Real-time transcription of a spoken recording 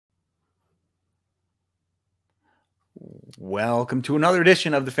Welcome to another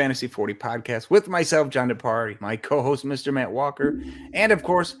edition of the Fantasy 40 podcast with myself, John DePari, my co-host, Mr. Matt Walker, and of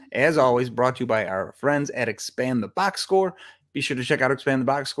course, as always, brought to you by our friends at Expand the Box Score. Be sure to check out Expand the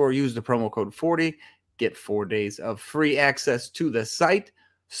Box Score. Use the promo code 40. Get 4 days of free access to the site.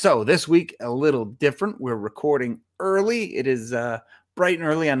 So this week, a little different. We're recording early. It is bright and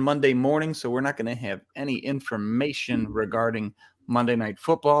early on Monday morning, so we're not going to have any information regarding Monday Night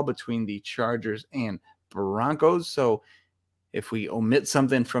Football between the Chargers and Broncos. So if we omit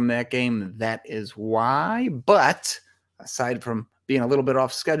something from that game, that is why. But aside from being a little bit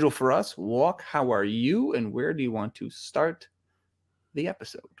off schedule for us, Walk, how are you and where do you want to start the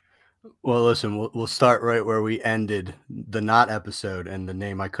episode? Well, listen, we'll start right where we ended the not episode, and the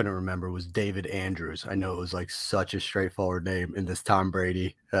name I couldn't remember was David Andrews. I know it was like such a straightforward name in this Tom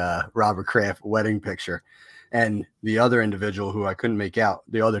Brady, Robert Kraft wedding picture. And the other individual who I couldn't make out,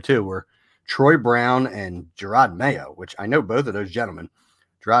 the other two were Troy Brown and Gerard Mayo, which I know both of those gentlemen.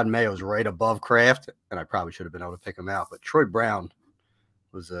 Gerard Mayo is right above Kraft, and I probably should have been able to pick him out, but Troy Brown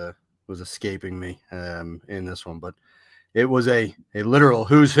was escaping me in this one. But it was a literal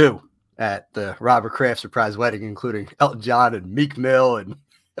who's who at the Robert Kraft surprise wedding, including Elton John and Meek Mill and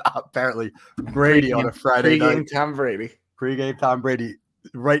apparently Brady on a Friday night. Pre-game Tom Brady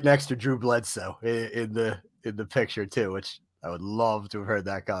right next to Drew Bledsoe in the picture too, which I would love to have heard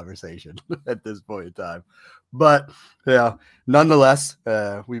that conversation at this point in time. But yeah, nonetheless,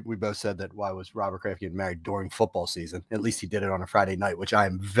 we both said that why was Robert Kraft getting married during football season? At least he did it on a Friday night, which I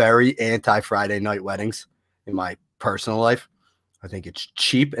am very anti-Friday night weddings in my personal life. I think it's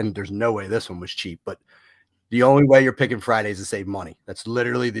cheap, and there's no way this one was cheap. But the only way you're picking Fridays is to save money. That's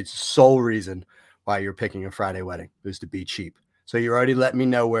literally the sole reason why you're picking a Friday wedding, is to be cheap. So you already let me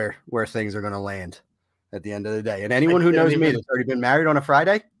know where things are going to land at the end of the day. And anyone who knows me that's already been married on a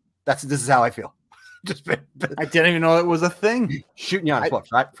Friday, this is how I feel. I didn't even know it was a thing. Shooting you on what,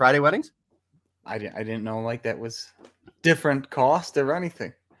 Friday weddings? I didn't know like that was different cost or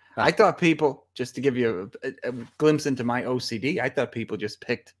anything. I thought people, just to give you a glimpse into my OCD, I thought people just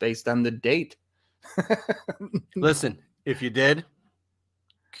picked based on the date. Listen, if you did,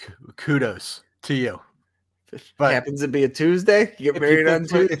 kudos to you. But happens to be a Tuesday, you get married on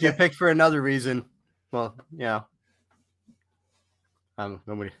Tuesday. If you pick for another reason, well, yeah. I'm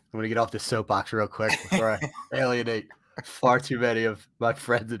gonna get off this soapbox real quick before I alienate far too many of my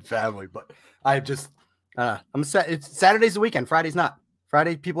friends and family. But it's Saturday's the weekend, Friday's not.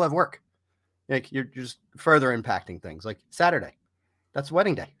 Friday people have work. Like you're just further impacting things. Like Saturday, that's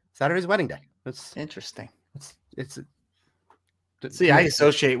wedding day. Saturday's wedding day. That's interesting. See, I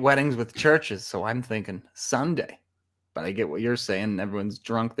associate weddings with churches, so I'm thinking Sunday. But I get what you're saying. Everyone's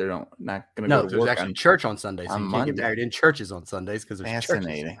drunk. They're not going to go to work. There's actually church on Sundays. So you can't get married in churches on Sundays because there's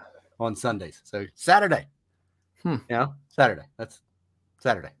fascinating on Sundays. So Saturday. Saturday. That's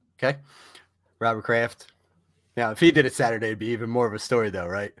Saturday. Okay. Robert Kraft. Now, if he did it Saturday, it'd be even more of a story, though,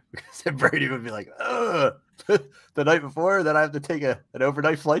 right? Because Brady would be like, the night before, then I have to take an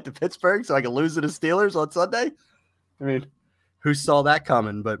overnight flight to Pittsburgh so I can lose to the Steelers on Sunday. I mean, who saw that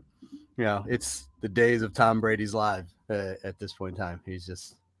coming? But, it's the days of Tom Brady's life at this point in time. He's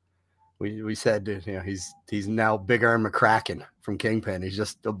just, we said, he's now Big Ern McCracken from Kingpin. He's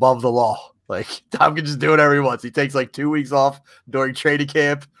just above the law. Like, Tom can just do whatever he wants. He takes like 2 weeks off during training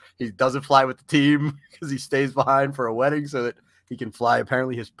camp. He doesn't fly with the team because he stays behind for a wedding so that he can fly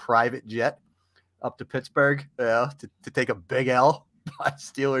apparently his private jet up to Pittsburgh to take a big L by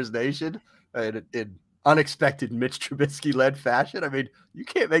Steelers Nation in unexpected Mitch Trubisky-led fashion. I mean, you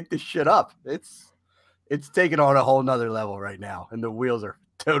can't make this shit up. It's taken on a whole nother level right now, and the wheels are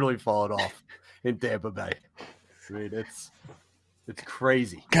totally falling off in Tampa Bay. I mean, it's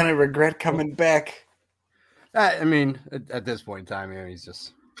crazy. Kind of regret coming back. I mean, at this point in time, he's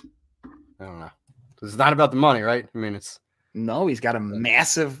just, I don't know. It's not about the money, right? I mean, he's got a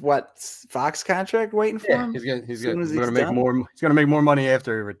massive Fox contract waiting for him. He's going to make more. He's going to make more money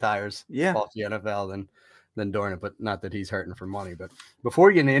after he retires off the NFL than during it. But not that he's hurting for money. But before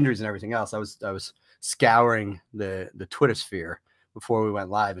we get into injuries and everything else, I was scouring the Twitter sphere before we went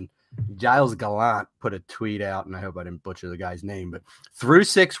live, and Giles Gallant put a tweet out, and I hope I didn't butcher the guy's name, but through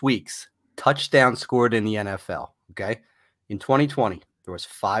 6 weeks, touchdown scored in the NFL. Okay, in 2020. There was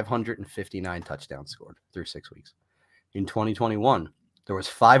 559 touchdowns scored through 6 weeks. In 2021, there was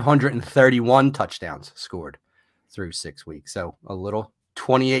 531 touchdowns scored through 6 weeks. So a little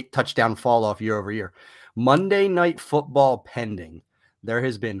 28 touchdown fall off year over year. Monday Night Football pending, there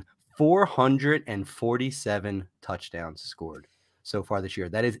has been 447 touchdowns scored so far this year.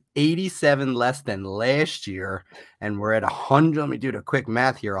 That is 87 less than last year. And we're at 100. Let me do the quick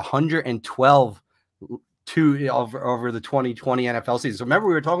math here. 112 over the 2020 NFL season. So remember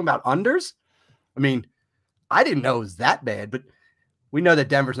we were talking about unders? I mean, I didn't know it was that bad, but we know that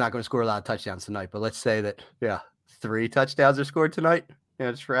Denver's not going to score a lot of touchdowns tonight. But let's say that, 3 touchdowns are scored tonight.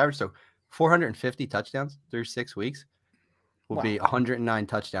 Just for average. So 450 touchdowns through 6 weeks will be 109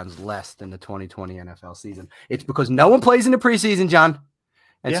 touchdowns less than the 2020 NFL season. It's because no one plays in the preseason, John.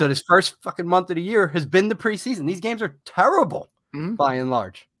 And so this first fucking month of the year has been the preseason. These games are terrible by and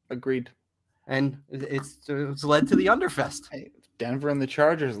large. Agreed. And it's led to the underfest. Hey, Denver and the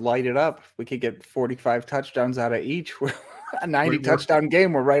Chargers light it up. We could get 45 touchdowns out of each. A 90 touchdown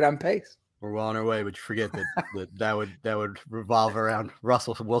game. We're right on pace. We're well on our way, but you forget that would revolve around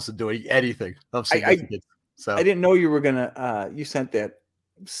Russell Wilson doing anything of significance. So I didn't know you were gonna. You sent that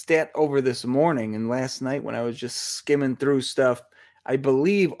stat over this morning and last night when I was just skimming through stuff. I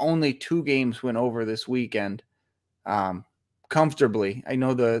believe only 2 games went over this weekend, comfortably. I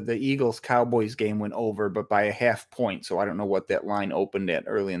know the Eagles Cowboys game went over, but by a half point. So I don't know what that line opened at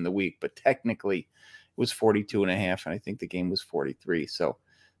early in the week, but technically it was 42.5, and I think the game was 43. So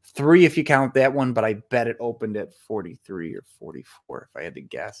 3 if you count that one, but I bet it opened at 43 or 44 if I had to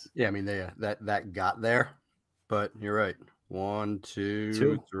guess. Yeah, I mean that got there, but you're right. 1,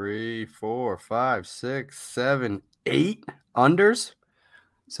 2, 3, 4, 5, 6, 7, 8 unders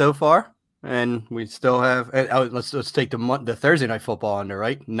so far, and we still have. Let's take the Thursday night football under,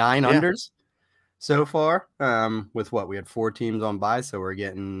 right? 9 unders so far. With what we had 4 teams on bye, so we're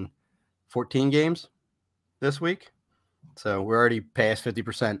getting 14 games this week. So we're already past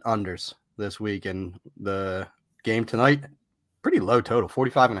 50% unders this week, and the game tonight, pretty low total,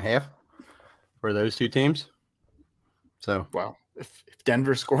 45.5 for those 2 teams. So wow, if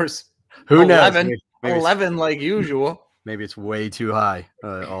Denver scores, who 11, knows? Maybe 11 like usual. Maybe it's way too high,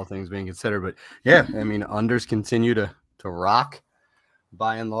 all things being considered. But yeah, I mean, unders continue to rock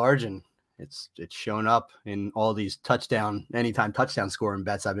by and large, and it's shown up in all these anytime touchdown scoring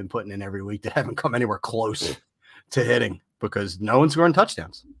bets I've been putting in every week that haven't come anywhere close to hitting because no one's scoring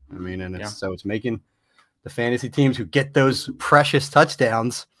touchdowns. I mean, and so it's making the fantasy teams who get those precious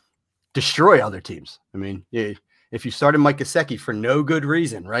touchdowns destroy other teams. I mean, if you started Mike Gesicki for no good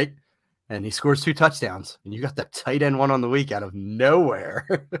reason, right? And he scores 2 touchdowns, and you got the tight end one on the week out of nowhere.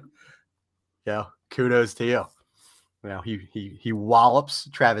 Kudos to you. He wallops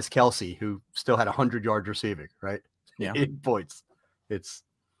Travis Kelce, who still had 100 yards receiving, right? Yeah, 8 points. It's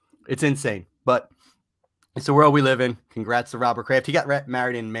insane, but it's the world we live in. Congrats to Robert Kraft. He got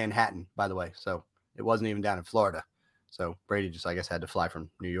married in Manhattan, by the way, so it wasn't even down in Florida. So Brady just, I guess, had to fly from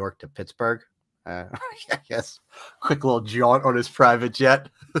New York to Pittsburgh. I guess quick little jaunt on his private jet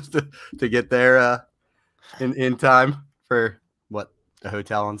to get there in time for the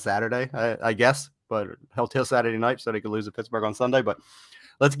hotel on Saturday, I guess, but hotel Saturday night so they could lose to Pittsburgh on Sunday. But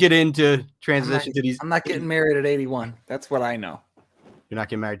let's get into transition to these. I'm not getting married at 81. That's what I know. You're not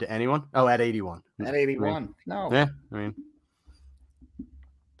getting married to anyone? Oh, at 81. At 81. I mean, no. Yeah, I mean,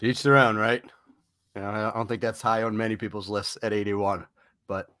 to each their own, right? I don't think that's high on many people's lists at 81,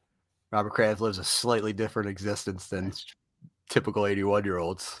 but Robert Kraft lives a slightly different existence than typical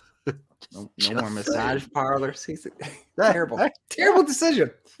 81-year-olds. No more massage parlors. He's terrible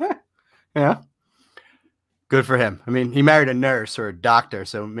decision. Yeah. Good for him. I mean, he married a nurse or a doctor,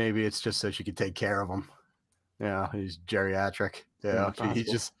 so maybe it's just so she could take care of him. Yeah, he's geriatric. Yeah,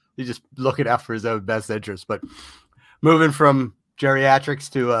 he's just looking out for his own best interest. But moving from geriatrics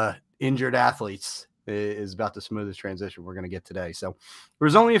to injured athletes is about the smoothest transition we're going to get today. So there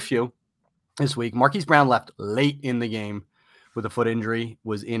was only a few this week. Marquise Brown left late in the game with a foot injury,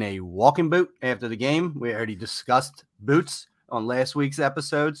 was in a walking boot after the game. We already discussed boots on last week's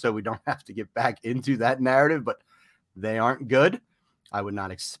episode, so we don't have to get back into that narrative, but they aren't good. I would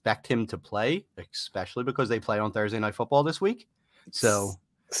not expect him to play, especially because they play on Thursday Night Football this week. So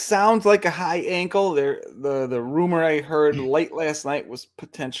sounds like a high ankle. The rumor I heard late last night was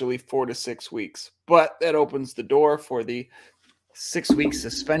potentially 4 to 6 weeks, but that opens the door for the 6-week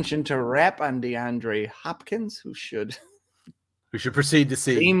suspension to wrap on DeAndre Hopkins, who should proceed to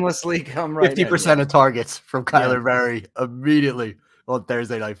see seamlessly come right 50% of targets from Kyler Murray immediately on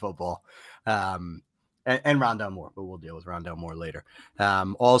Thursday Night Football. And Rondell Moore, but we'll deal with Rondell Moore later.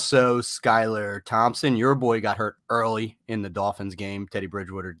 Also, Skylar Thompson, your boy, got hurt early in the Dolphins game. Teddy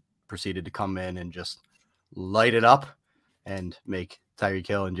Bridgewater proceeded to come in and just light it up and make Tyreek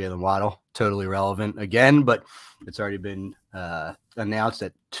Hill and Jalen Waddle totally relevant again. But it's already been announced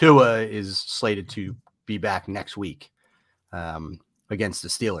that Tua is slated to be back next week against the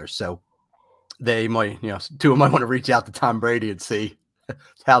Steelers. So they might, Tua might want to reach out to Tom Brady and see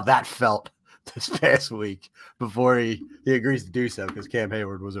how that felt this past week before he agrees to do so, because Cam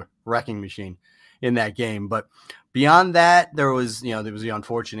Hayward was a wrecking machine in that game. But beyond that, there was the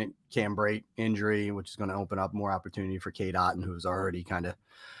unfortunate Cam Brate injury, which is going to open up more opportunity for Cade Otton, who was already kind of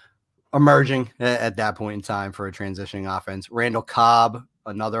emerging at that point in time for a transitioning offense. Randall Cobb,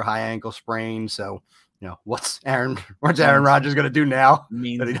 another high ankle sprain. So, what's Aaron Rodgers going to do now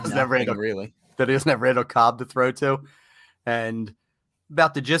that he doesn't have Randall Cobb to throw to? And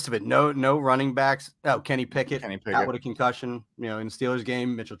about the gist of it, no running backs. Oh, Kenny Pickett out with a concussion. In the Steelers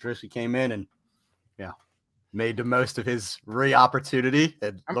game, Mitchell Trubisky came in and made the most of his opportunity.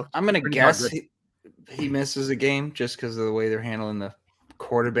 I'm going to guess he misses a game just because of the way they're handling the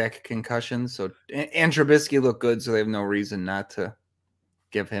quarterback concussions. So, and Trubisky looked good, so they have no reason not to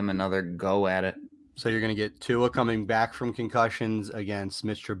give him another go at it. So you're going to get Tua coming back from concussions against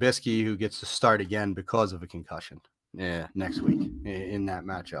Mitch Trubisky, who gets to start again because of a concussion next week in that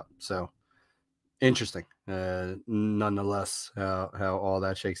matchup. So interesting, nonetheless, how all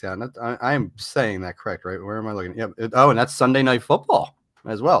that shakes out. And I am saying that correct, right? Where am I looking? Yeah. And that's Sunday Night Football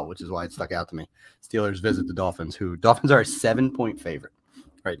as well, which is why it stuck out to me. Steelers visit the Dolphins, who Dolphins are a 7-point favorite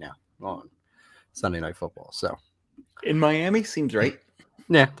right now on Sunday Night Football. So in Miami, seems right.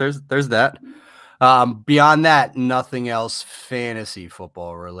 Yeah, there's that. Beyond that, nothing else fantasy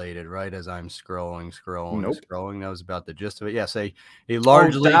football related, right? As I'm scrolling. That was about the gist of it. Yes, a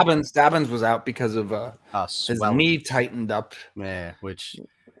largely Dobbins was out because of his knee tightened up. Yeah, which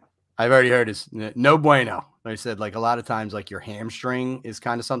I've already heard is no bueno. Like I said, like a lot of times, like your hamstring is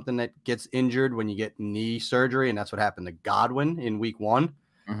kind of something that gets injured when you get knee surgery, and that's what happened to Godwin in week 1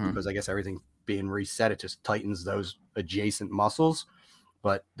 because I guess everything being reset, it just tightens those adjacent muscles.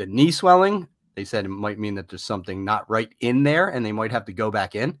 But the knee swelling, they said it might mean that there's something not right in there and they might have to go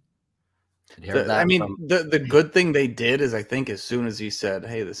back in. The good thing they did is I think as soon as he said,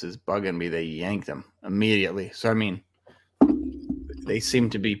 hey, this is bugging me, they yanked him immediately. So, I mean, they seem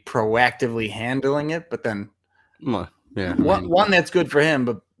to be proactively handling it, but then one, that's good for him,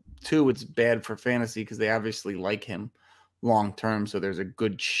 but 2, it's bad for fantasy because they obviously like him long term. So there's a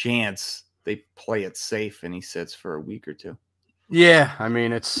good chance they play it safe and he sits for a week or 2. Yeah, I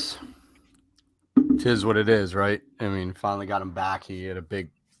mean, it is what it is, right? I mean, finally got him back. He had a big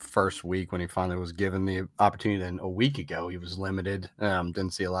first week when he finally was given the opportunity. Then a week ago, he was limited.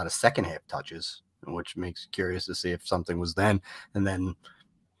 Didn't see a lot of second half touches, which makes curious to see if something was then. And then,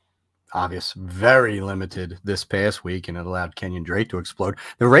 very limited this past week, and it allowed Kenyon Drake to explode.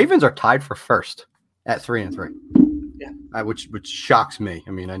 The Ravens are tied for first at 3-3. Yeah, which shocks me.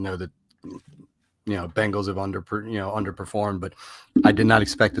 I mean, I know that Bengals have underperformed, but I did not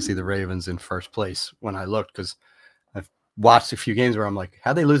expect to see the Ravens in first place when I looked, because I've watched a few games where I'm like,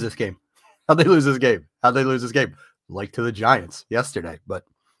 how'd they lose this game? Like to the Giants yesterday, but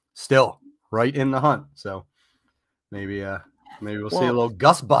still right in the hunt. So maybe we'll see a little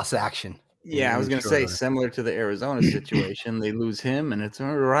Gus Bus action. Yeah, I was going to say similar to the Arizona situation. They lose him, and it's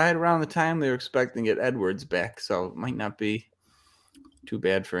right around the time they were expecting to get Edwards back, so it might not be too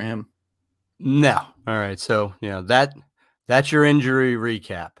bad for him. No. All right. So, that's your injury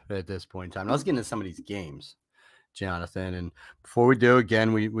recap at this point in time. Now, let's get into some of these games, Jonathan. And before we do,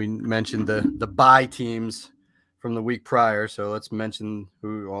 again, we mentioned the bye teams from the week prior. So let's mention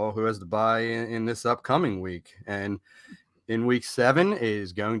who has the bye in this upcoming week. And in week 7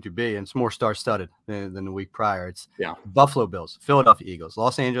 is going to be, and it's more star-studded than the week prior. It's Buffalo Bills, Philadelphia Eagles,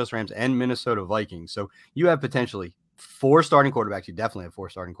 Los Angeles Rams, and Minnesota Vikings. So you have potentially 4 starting quarterbacks. You definitely have 4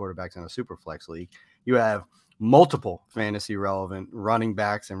 starting quarterbacks in a super flex league. You have multiple fantasy relevant running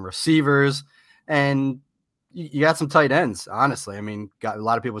backs and receivers, and you got some tight ends. Honestly, I mean, a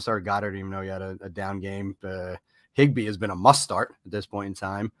lot of people started Goddard even though he had a down game. Higbee has been a must start at this point in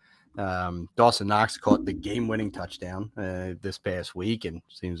time. Dawson Knox caught the game-winning touchdown this past week and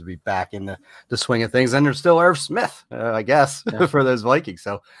seems to be back in the swing of things. And there's still Irv Smith, I guess, for those Vikings.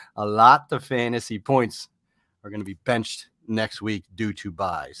 So a lot of fantasy points are going to be benched next week due to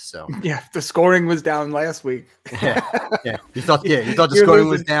buys. So the scoring was down last week. You thought the scoring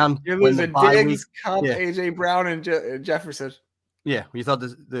was down. You're losing Diggs, Cup, AJ Brown, and Jefferson. Yeah, you thought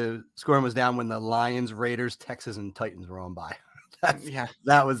the scoring was down when the Lions, Raiders, Texans, and Titans were on bye.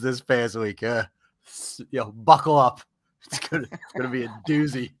 That was this past week. Buckle up. It's gonna be a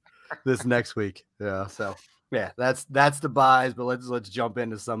doozy this next week. Yeah. So that's the buys. But let's jump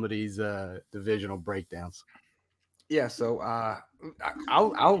into some of these divisional breakdowns. Yeah, so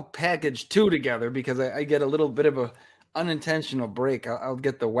I'll package 2 together because I get a little bit of a unintentional break. I'll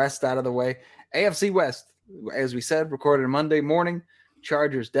get the West out of the way. AFC West, as we said, recorded Monday morning.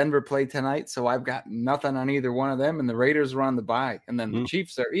 Chargers, Denver play tonight, so I've got nothing on either one of them, and the Raiders are on the bye. And then the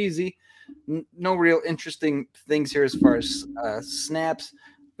Chiefs are easy. No real interesting things here as far as snaps.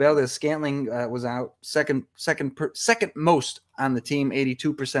 Valdez-Scantling was out second most on the team,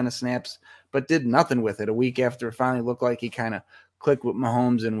 82% of snaps, but did nothing with it. A week after it finally looked like he kind of clicked with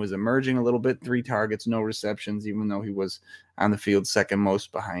Mahomes and was emerging a little bit. 3 targets, no receptions, even though he was on the field second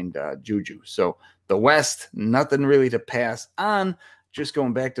most behind Juju. So the West, nothing really to pass on. Just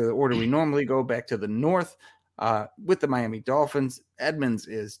going back to the order we normally go, back to the North. With the Miami Dolphins, Edmonds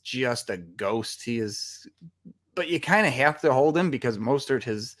is just a ghost. He is, but you kind of have to hold him because Mostert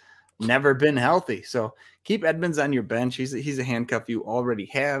has never been healthy. So keep Edmonds on your bench. He's a handcuff you already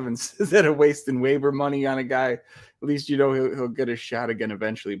have. Instead of wasting waiver money on a guy, at least you know he'll get a shot again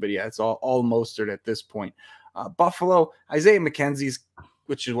eventually. But yeah, it's all Mostert at this point. Buffalo, Isaiah McKenzie's,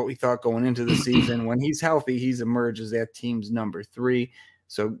 which is what we thought going into the season. When he's healthy, he's emerged as that team's number 3.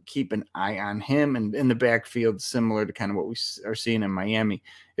 So keep an eye on him. And in the backfield, similar to kind of what we are seeing in Miami,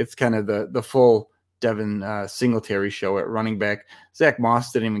 it's kind of the full Devin Singletary show at running back. Zach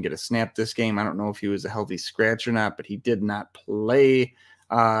Moss didn't even get a snap this game. I don't know if he was a healthy scratch or not, but he did not play.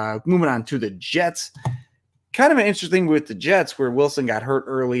 Moving on to the Jets. Kind of an interesting with the Jets where Wilson got hurt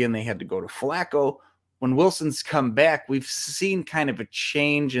early and they had to go to Flacco. When Wilson's come back, we've seen kind of a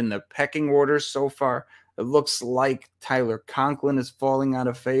change in the pecking order so far. It looks like Tyler Conklin is falling out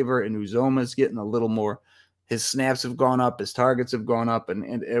of favor and Uzoma is getting a little more. His snaps have gone up, his targets have gone up,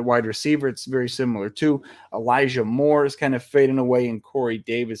 and at wide receiver, it's very similar too. Elijah Moore is kind of fading away, and Corey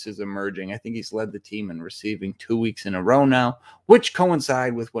Davis is emerging. I think he's led the team in receiving 2 weeks in a row now, which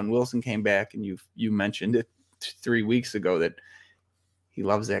coincide with when Wilson came back, and you mentioned it 3 weeks ago that he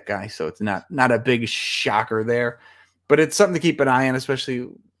loves that guy, so it's not a big shocker there. But it's something to keep an eye on, especially,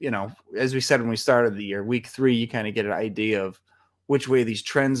 as we said when we started the year, week 3, you kind of get an idea of which way these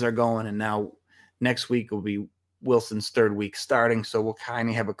trends are going. And now next week will be Wilson's 3rd week starting. So we'll kind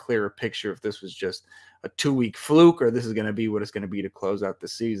of have a clearer picture if this was just a 2-week fluke or this is going to be what it's going to be to close out the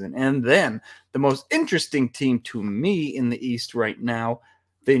season. And then the most interesting team to me in the East right now,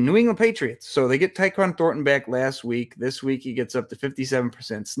 the New England Patriots. So they get Tyquan Thornton back last week. This week he gets up to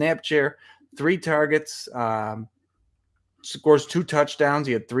 57% snap share, 3 targets, scores 2 touchdowns.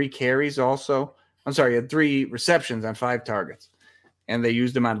 He had 3 carries also. I'm sorry, he had 3 receptions on 5 targets. And they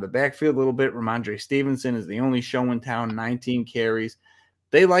used him out of the backfield a little bit. Ramondre Stevenson is the only show in town, 19 carries.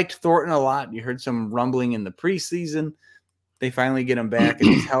 They liked Thornton a lot. You heard some rumbling in the preseason. They finally get him back and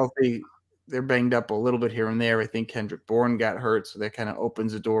he's healthy. They're banged up a little bit here and there. I think Kendrick Bourne got hurt, so that kind of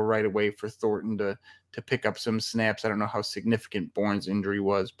opens the door right away for Thornton to pick up some snaps. I don't know how significant Bourne's injury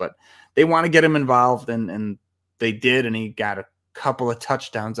was, but they want to get him involved, and they did, and he got a couple of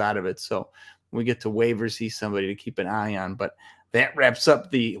touchdowns out of it. So when we get to waivers, he's somebody to keep an eye on. But that wraps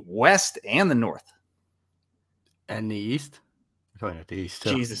up the West and the North. And the East? We're talking about the East,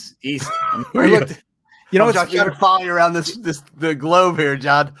 too. Jesus, East. I'm trying to follow you around the globe here,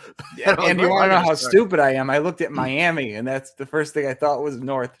 John. And you want to know how stupid I am? I looked at Miami, and that's the first thing I thought was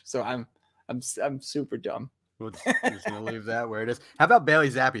North. So I'm super dumb. We're just going to leave that where it is. How about Bailey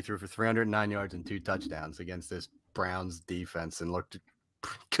Zappi threw for 309 yards and 2 touchdowns against this Browns defense and looked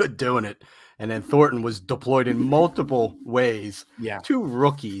good doing it. And then Thornton was deployed in multiple ways. Yeah. 2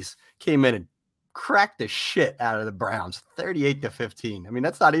 rookies came in and cracked the shit out of the Browns, 38-15. I mean,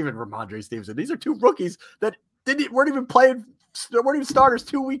 that's not even Ramondre Stevenson. These are 2 rookies that weren't even starters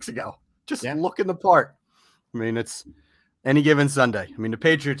 2 weeks ago. Just looking the part. I mean, it's any given Sunday. I mean, the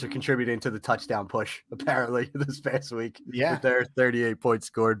Patriots are contributing to the touchdown push, apparently, this past week. Yeah. With their 38 points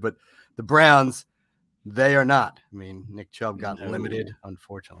scored. But the Browns, they are not. I mean, Nick Chubb got limited,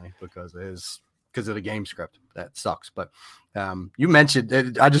 unfortunately, because of the game script. That sucks. But you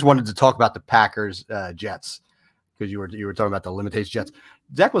mentioned, I just wanted to talk about the Packers Jets, because you were talking about the limitations Jets.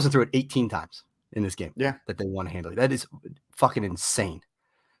 Zach Wilson threw it 18 times in this game. Yeah. That they won handily. That is fucking insane.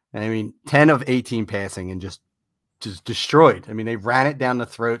 And I mean, 10 of 18 passing and just destroyed. I mean, they ran it down the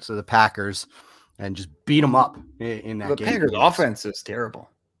throats of the Packers and just beat them up in that game. The Packers offense is terrible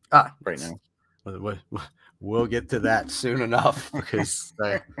right now. We'll get to that soon enough because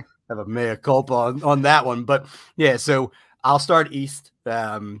I have a mea culpa on that one. But yeah, so I'll start East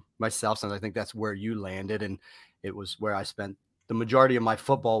myself, since I think that's where you landed, and it was where I spent the majority of my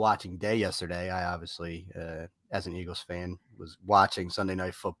football watching day yesterday. I obviously, as an Eagles fan, was watching Sunday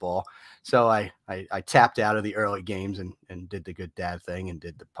Night Football. So I tapped out of the early games and did the good dad thing and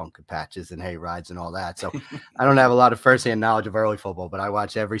did the pumpkin patches and hay rides and all that. So I don't have a lot of firsthand knowledge of early football, but I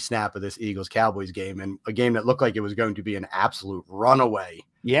watched every snap of this Eagles-Cowboys game, and a game that looked like it was going to be an absolute runaway.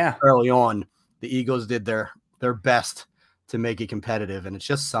 Yeah. Early on, the Eagles did their best to make it competitive, and it's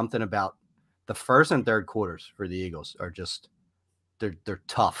just something about the first and third quarters for the Eagles are just they're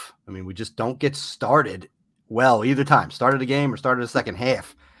tough. I mean, we just don't get started well either time. Started a game or started a second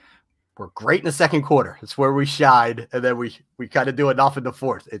half. we're great in the second quarter. It's where we shied, and then we kind of do enough in the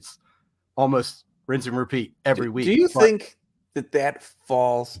fourth. It's almost rinse and repeat every week. Do you think that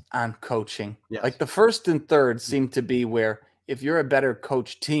falls on coaching? Yes. Like the first and third seem to be where if you're a better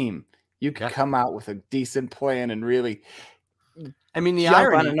coach team, you can come out with a decent plan and really the jump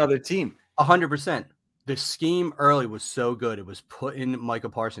irony, on another team. 100%. The scheme early was so good. It was putting Micah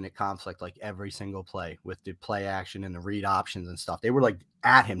Parsons at conflict like every single play with the play action and the read options and stuff. They were like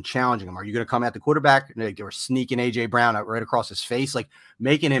at him, challenging him. Are you going to come at the quarterback? And they were sneaking A.J. Brown out right across his face, like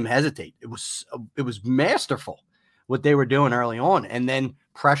making him hesitate. It was masterful what they were doing early on. And then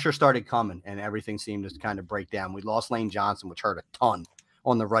pressure started coming and everything seemed to kind of break down. We lost Lane Johnson, which hurt a ton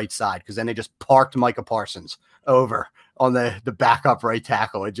on the right side because then they just parked Micah Parsons over on the backup right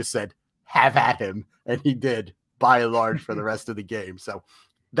tackle and just said, have at him. And he did, by and large, for the rest of the game. So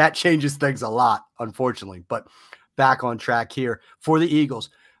that changes things a lot, unfortunately. But back on track here for the Eagles.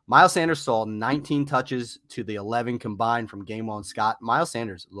 Miles Sanders saw 19 touches to the 11 combined from Game-On Scott. Miles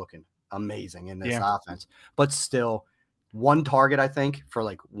Sanders looking amazing in this offense. But still, one target, I think, for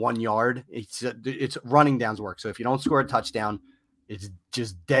like 1 yard. It's running downs work. So if you don't score a touchdown, it's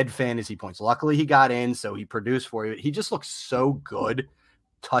just dead fantasy points. Luckily, he got in, so he produced for you. He just looks so good.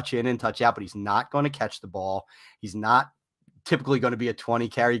 Touch in and touch out, but he's not going to catch the ball. He's not typically going to be a 20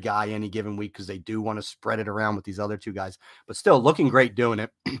 carry guy any given week because they do want to spread it around with these other two guys, but still looking great doing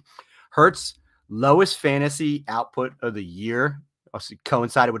it. Hurts' lowest fantasy output of the year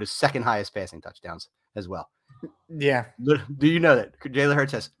coincided with his second highest passing touchdowns as well. Yeah. Do you know that Jalen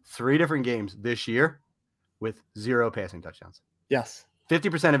Hurts has 3 different games this year with 0 passing touchdowns? Yes.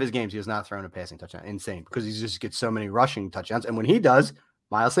 50% of his games he has not thrown a passing touchdown. Insane, because he just gets so many rushing touchdowns. And when he does,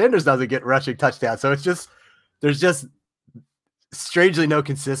 Miles Sanders doesn't get rushing touchdowns. So there's just strangely no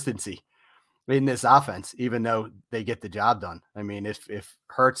consistency in this offense, even though they get the job done. I mean, if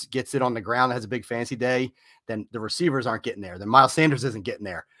Hurts gets it on the ground, has a big fancy day, then the receivers aren't getting there. Then Miles Sanders isn't getting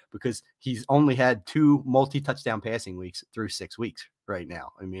there because he's only had 2 multi-touchdown passing weeks through 6 weeks right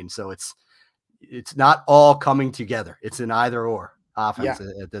now. I mean, so it's not all coming together. It's an either or offense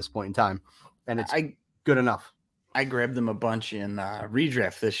at this point in time, and it's good enough. I grabbed him a bunch in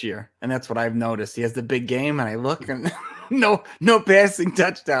redraft this year, and that's what I've noticed. He has the big game, and I look and no passing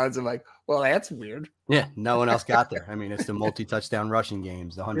touchdowns. I'm like, well, that's weird. Yeah, no one else got there. I mean, it's the multi-touchdown rushing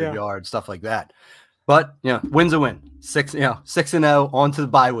games, the 100 yards, stuff like that. But win's a win. 6-0 on to the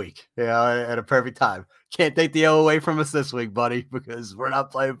bye week. At a perfect time. Can't take the L away from us this week, buddy, because we're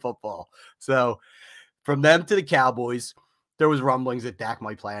not playing football. So from them to the Cowboys, there was rumblings that Dak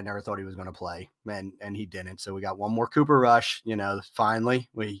might play. I never thought he was going to play, and he didn't. So we got one more Cooper Rush. Finally,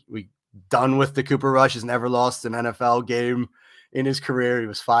 we done with the Cooper Rush. Has never lost an NFL game in his career. He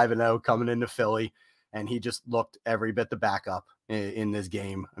was 5-0 coming into Philly, and he just looked every bit the backup in this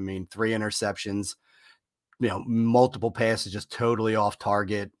game. I mean, 3 interceptions, multiple passes just totally off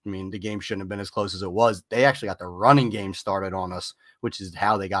target. I mean, the game shouldn't have been as close as it was. They actually got the running game started on us, which is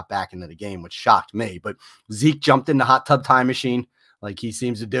how they got back into the game, which shocked me. But Zeke jumped in the hot tub time machine like he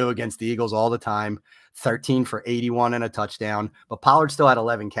seems to do against the Eagles all the time. 13 for 81 and a touchdown. But Pollard still had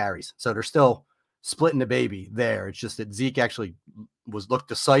 11 carries. So they're still splitting the baby there. It's just that Zeke actually looked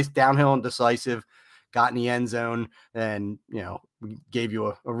decisive, downhill and decisive, got in the end zone, and, we gave you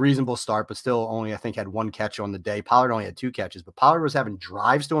a reasonable start, but still only, I think, had 1 catch on the day. Pollard only had 2 catches, but Pollard was having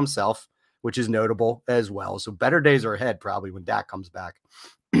drives to himself, which is notable as well. So better days are ahead probably when Dak comes back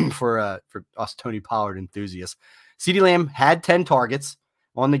for us Tony Pollard enthusiasts. CeeDee Lamb had 10 targets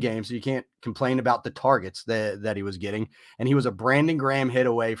on the game, so you can't complain about the targets that he was getting. And he was a Brandon Graham hit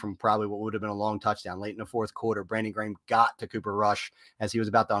away from probably what would have been a long touchdown. Late in the fourth quarter, Brandon Graham got to Cooper Rush as he was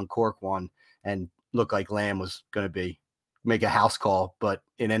about to uncork one and looked like Lamb was going to make a house call, but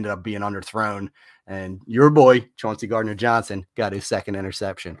it ended up being underthrown. And your boy, Chauncey Gardner-Johnson, got his 2nd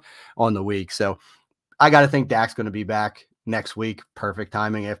interception on the week. So I got to think Dak's going to be back next week. Perfect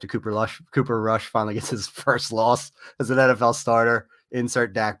timing after Cooper Rush finally gets his first loss as an NFL starter.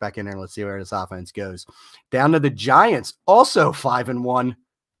 Insert Dak back in there. Let's see where this offense goes. Down to the Giants, also 5-1.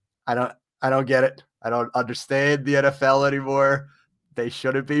 I don't get it. I don't understand the NFL anymore. They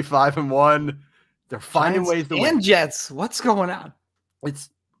shouldn't be 5-1. They're finding ways to win. And Jets. What's going on? It's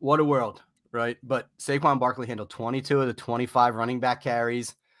what a world, right? But Saquon Barkley handled 22 of the 25 running back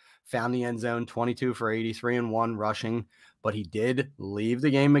carries, found the end zone, 22 for 83 and 1 rushing. But he did leave the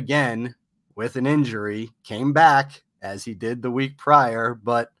game again with an injury, came back as he did the week prior,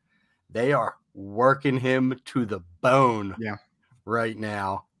 but they are working him to the bone right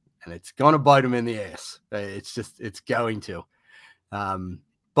now. And it's going to bite him in the ass. It's going to.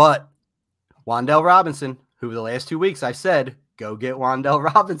 But Wan'Dale Robinson, who the last 2 weeks I said go get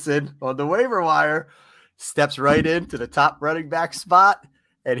Wan'Dale Robinson on the waiver wire. Steps right into the top running back spot,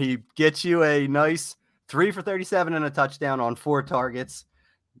 and he gets you a nice 3 for 37 and a touchdown on 4 targets.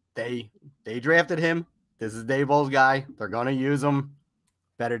 They drafted him. This is Daboll's guy. They're going to use him.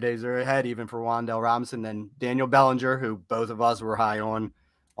 Better days are ahead, even for Wan'Dale Robinson. Than Daniel Bellinger, who both of us were high on,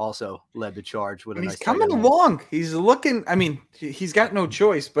 also led the charge with a nice. He's coming along. He's looking. I mean, he's got no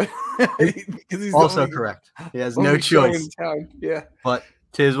choice, but he's also correct. He has no choice. Yeah, but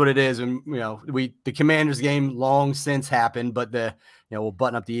 'tis what it is. And the Commanders game long since happened, but we'll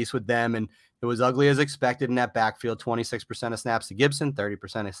button up the East with them, and it was ugly as expected in that backfield. 26% of snaps to Gibson,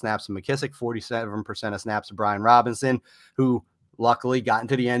 30% of snaps to McKissick, 47% of snaps to Brian Robinson, who luckily got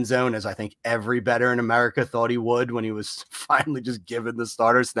into the end zone, as I think every bettor in America thought he would when he was finally just given the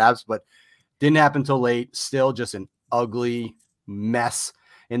starter snaps, but didn't happen till late. Still just an ugly mess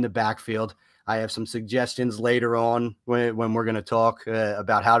in the backfield. I have some suggestions later on when we're going to talk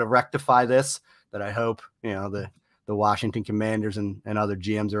about how to rectify this that I hope, the Washington Commanders and other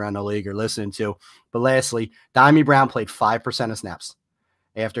GMs around the league are listening to. But lastly, Diami Brown played 5% of snaps.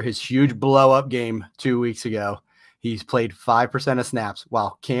 After his huge blow-up game 2 weeks ago, he's played 5% of snaps,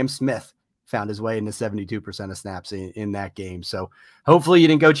 while Cam Smith found his way into 72% of snaps in that game. So hopefully you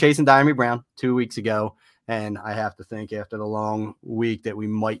didn't go chasing Diami Brown 2 weeks ago. And I have to think after the long week that we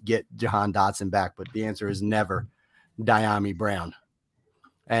might get Jahan Dotson back, but the answer is never Diami Brown.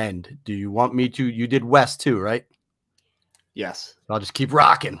 And do you want me to? You did West too, right? Yes. I'll just keep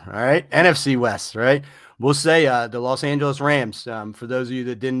rocking. All right. NFC West, right? We'll say the Los Angeles Rams. For those of you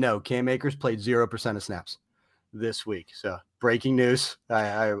that didn't know, Cam Akers played 0% of snaps this week. So breaking news.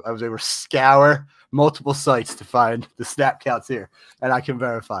 I was able to scour multiple sites to find the snap counts here, and I can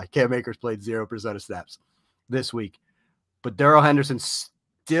verify Cam Akers played 0% of snaps this week. But Darrell Henderson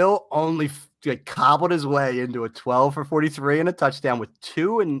still only cobbled his way into a 12 for 43 and a touchdown with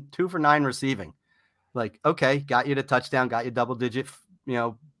 2 for 9 receiving. Like, okay, got you the touchdown, got you double-digit,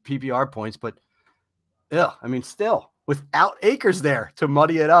 PPR points, but still without Akers there to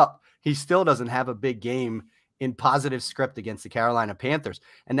muddy it up, he still doesn't have a big game in positive script against the Carolina Panthers.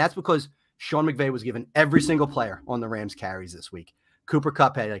 And that's because Sean McVay was given every single player on the Rams carries this week. Cooper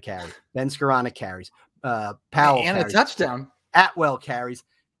Kupp had a carry, Ben Scarana carries, Powell and carries, a touchdown. Atwell carries,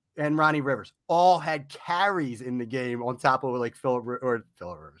 and Ronnie Rivers all had carries in the game on top of Phillip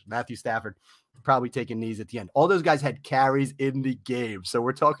Rivers, Matthew Stafford probably taking knees at the end. All those guys had carries in the game. So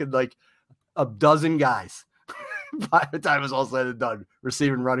we're talking like a dozen guys by the time it was all said and done,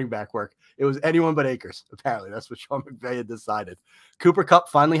 receiving running back work. It was anyone but Akers. Apparently, that's what Sean McVay had decided. Cooper Kupp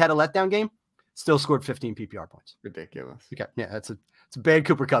finally had a letdown game, still scored 15 PPR points. Ridiculous. Okay, yeah, it's a bad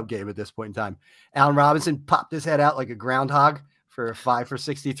Cooper Kupp game at this point in time. Allen Robinson popped his head out like a groundhog for 5 for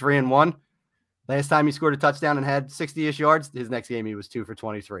 63 and 1. Last time he scored a touchdown and had 60-ish yards, his next game he was 2 for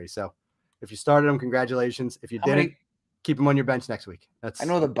 23. So if you started him, congratulations. If you didn't, keep him on your bench next week. I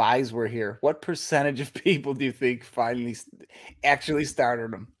know the buys were here. What percentage of people do you think finally actually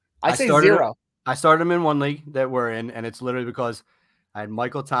started him? I say 0. I started him in one league that we're in, and it's literally because I had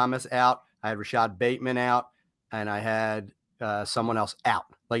Michael Thomas out, I had Rashad Bateman out, and I had someone else out.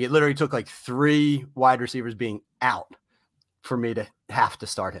 Like, it literally took 3 wide receivers being out for me to have to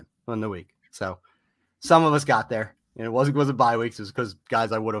start him in the week. So some of us got there, and it wasn't bye weeks. It was because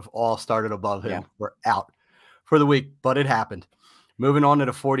guys I would have all started above him were out for the week, but it happened. Moving on to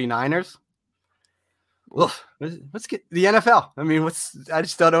the 49ers. Oof, let's get the NFL. I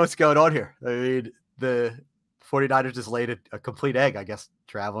just don't know what's going on here. The 49ers just laid a complete egg, I guess,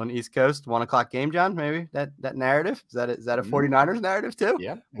 traveling East Coast, 1 o'clock game, John, maybe that narrative. Is that a 49ers narrative too?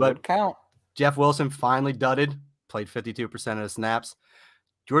 Yeah, but would count. Jeff Wilson finally dudded, played 52% of the snaps.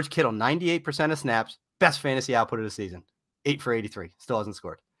 George Kittle, 98% of snaps, best fantasy output of the season, 8 for 83, still hasn't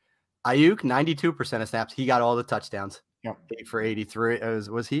scored. Ayuk, 92% of snaps. He got all the touchdowns. Yep. 8 for 83.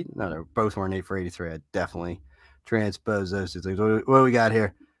 Was he? No, both weren't 8 for 83. I definitely transposed those 2 things. What do we got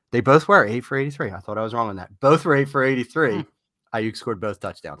here? They both were 8 for 83. I thought I was wrong on that. Both were 8 for 83. Ayuk scored both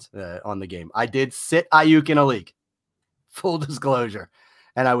touchdowns on the game. I did sit Ayuk in a league. Full disclosure.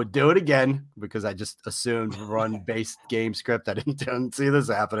 And I would do it again because I just assumed run-based game script. I didn't see this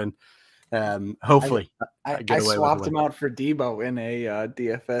happening. Hopefully, I swapped him out for Debo in a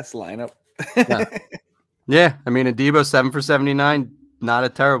DFS lineup. Yeah, a Debo 7 for 79, not a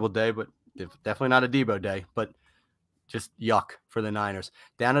terrible day, but definitely not a Debo day. But just yuck for the Niners.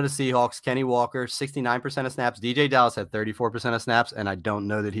 Down to the Seahawks, Kenny Walker, 69% of snaps. DJ Dallas had 34% of snaps, and I don't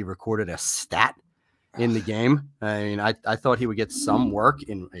know that he recorded a stat in the game. I thought he would get some work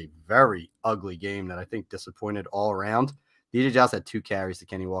in a very ugly game that I think disappointed all around. DJ Dallas had 2 carries to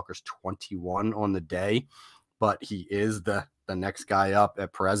Kenny Walker's 21 on the day, but he is the the next guy up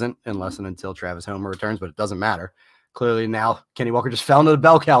at present, unless and until Travis Homer returns, but it doesn't matter. Clearly now Kenny Walker just fell into the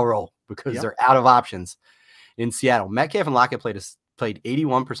bell cow role because they're out of options in Seattle. Metcalf and Lockett played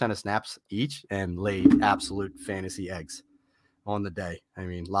 81% of snaps each and laid absolute fantasy eggs on the day. I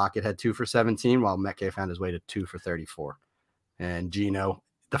mean, Lockett had 2 for 17, while Metcalf found his way to 2 for 34. And Geno,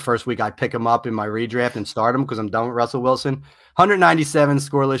 the first week I pick him up in my redraft and start him because I'm done with Russell Wilson. 197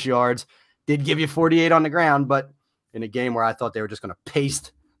 scoreless yards. Did give you 48 on the ground, but in a game where I thought they were just going to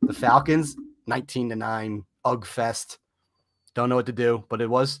paste the Falcons, 19-9, Ugg Fest. Don't know what to do, but it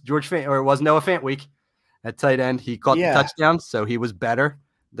was Noah Fant week at tight end. He caught the touchdown, so he was better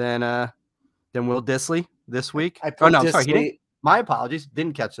than Will Dissly this week. Sorry, he didn't. My apologies.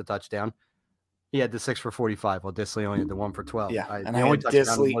 Didn't catch the touchdown. He had the 6 for 45, while Dissly only had the 1 for 12. Yeah, and I had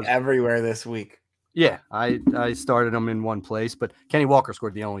Dissly everywhere this week. Yeah, I started him in one place, but Kenny Walker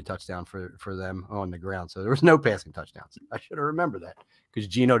scored the only touchdown for them on the ground, so there was no passing touchdowns. I should have remembered that because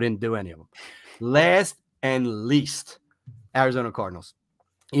Geno didn't do any of them. Last and least, Arizona Cardinals.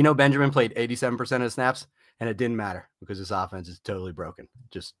 Benjamin played 87% of the snaps, and it didn't matter because this offense is totally broken.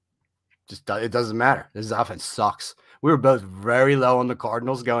 Just it doesn't matter. This offense sucks. We were both very low on the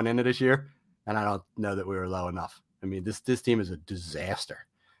Cardinals going into this year, and I don't know that we were low enough. I mean, this team is a disaster.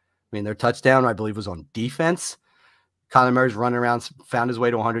 I mean, their touchdown, I believe, was on defense. Kyler Murray's running around, found his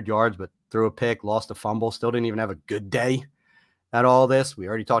way to 100 yards, but threw a pick, lost a fumble, still didn't even have a good day at all this. We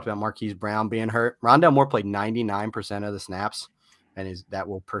already talked about Marquise Brown being hurt. Rondale Moore played 99% of the snaps, and that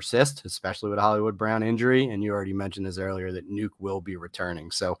will persist, especially with a Hollywood Brown injury. And you already mentioned this earlier that Nuke will be returning.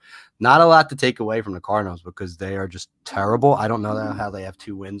 So not a lot to take away from the Cardinals because they are just terrible. I don't know how they have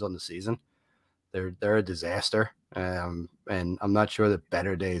 2 wins on the season. They're a disaster, and I'm not sure that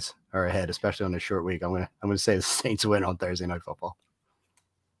better days are ahead, especially on a short week. I'm gonna say the Saints win on Thursday Night Football.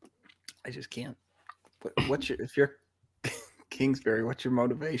 I just can't. If you're Kingsbury, what's your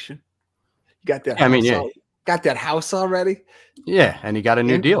motivation? You got that? Got that house already? Yeah, and he got a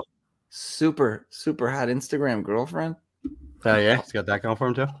new deal. Super hot Instagram girlfriend. Oh yeah, he's got that going for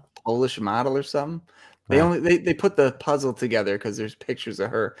him too. Polish model or something. They put the puzzle together because there's pictures of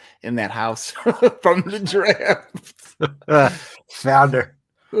her in that house from the draft. Found her.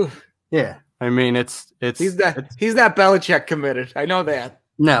 Yeah, I mean he's not Belichick committed. I know that.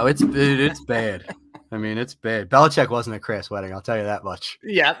 No, it's bad. I mean, it's bad. Belichick wasn't a crass wedding, I'll tell you that much.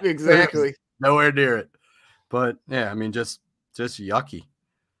 Yeah, exactly. Nowhere near it. But yeah, I mean, just yucky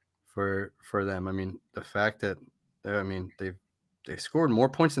for them. I mean, the fact that they scored more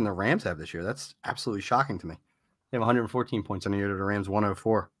points than the Rams have this year. That's absolutely shocking to me. They have 114 points on the year to the Rams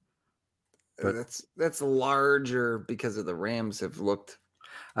 104. But that's larger because of the Rams have looked.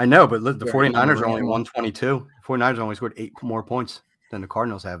 I know, but look, the 49ers are only 122. 49ers only scored 8 more points than the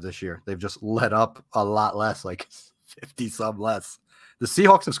Cardinals have this year. They've just let up a lot less, like 50-some less. The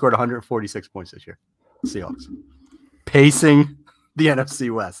Seahawks have scored 146 points this year. Seahawks. Pacing the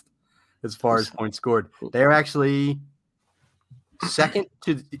NFC West as far as points scored. They're actually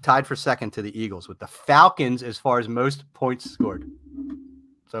tied for second to the Eagles, with the Falcons as far as most points scored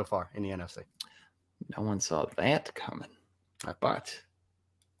so far in the NFC. No one saw that coming. But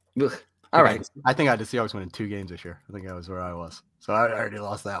all right. I think I had the Seahawks winning 2 games this year. I think that was where I was. So I already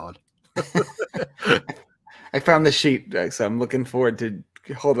lost that one. I found the sheet, so I'm looking forward to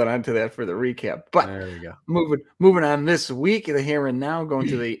holding on to that for the recap. But there we go. Moving on this week, the here and now, going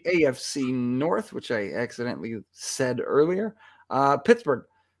to the AFC North, which I accidentally said earlier. Pittsburgh,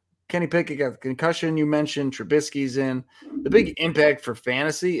 Kenny Pickett got the concussion. You mentioned Trubisky's in. The big impact for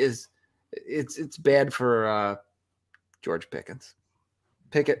fantasy is it's bad for George Pickens.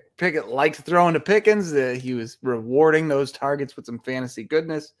 Pickett liked throwing to Pickens. He was rewarding those targets with some fantasy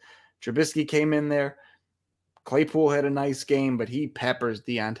goodness. Trubisky came in there. Claypool had a nice game, but he peppers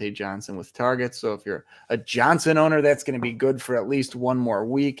Deontay Johnson with targets. So if you're a Johnson owner, that's going to be good for at least one more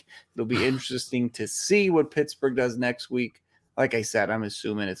week. It'll be interesting to see what Pittsburgh does next week. Like I said, I'm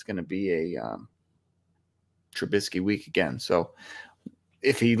assuming it's going to be a Trubisky week again. So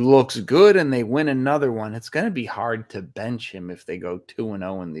if he looks good and they win another one, it's going to be hard to bench him if they go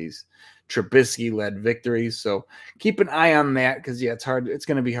 2-0 in these Trubisky-led victories. So keep an eye on that because, yeah, it's hard. It's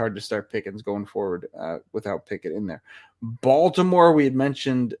going to be hard to start Pickens going forward without Pickett in there. Baltimore, we had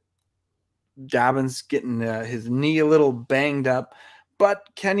mentioned Dobbins getting his knee a little banged up, but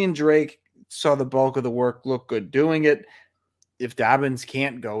Kenyon Drake saw the bulk of the work, look good doing it. If Dobbins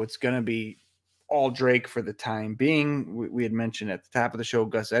can't go, it's going to be all Drake for the time being. We had mentioned at the top of the show,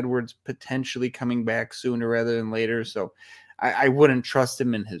 Gus Edwards potentially coming back sooner rather than later. So I wouldn't trust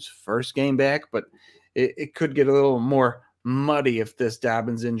him in his first game back, but it could get a little more muddy if this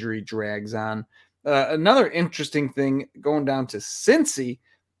Dobbins injury drags on. Another interesting thing going down to Cincy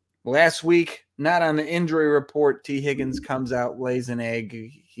last week, not on the injury report. T. Higgins comes out, lays an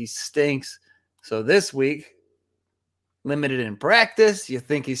egg. He stinks. So this week, limited in practice. You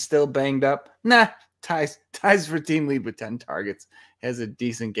think he's still banged up? Nah, ties for team lead with 10 targets. Has a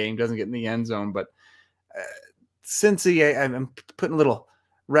decent game. Doesn't get in the end zone, but Cincy, I'm putting a little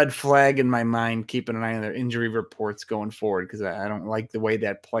red flag in my mind, keeping an eye on their injury reports going forward because I don't like the way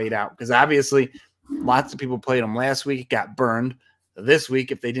that played out. Because obviously, lots of people played him last week, got burned. This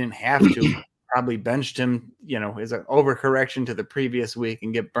week, if they didn't have to, probably benched him, as an overcorrection to the previous week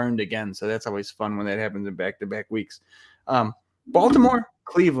and get burned again. So that's always fun when that happens in back-to-back weeks. Baltimore,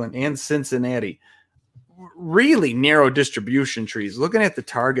 Cleveland, and Cincinnati, really narrow distribution trees. Looking at the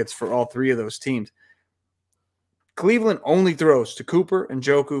targets for all three of those teams, Cleveland only throws to Cooper,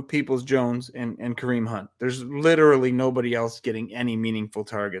 Njoku, Peoples-Jones, and Kareem Hunt. There's literally nobody else getting any meaningful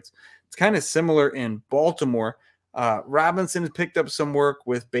targets. It's kind of similar in Baltimore. Robinson has picked up some work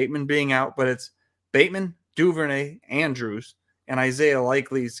with Bateman being out, but it's Bateman, Duvernay, Andrews, and Isaiah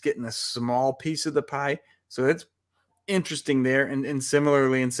Likely's getting a small piece of the pie. So it's interesting there. And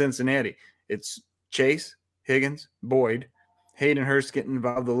similarly in Cincinnati, it's Chase, Higgins, Boyd, Hayden Hurst getting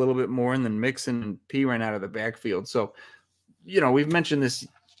involved a little bit more, and then Mixon and P ran out of the backfield. So, we've mentioned this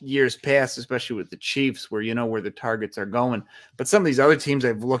years past, especially with the Chiefs, where where the targets are going. But some of these other teams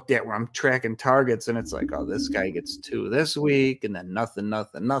I've looked at where I'm tracking targets, and it's like, oh, this guy gets 2 this week, and then nothing,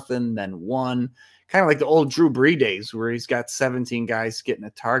 then 1. Kind of like the old Drew Brees days where he's got 17 guys getting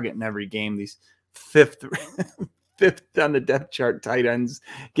a target in every game. These fifth on the depth chart tight ends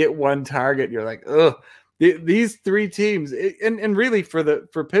get 1 target. You're like, ugh. These 3 teams, and really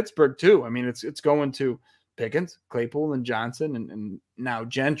for Pittsburgh too. I mean, it's going to Pickens, Claypool, and Johnson, and now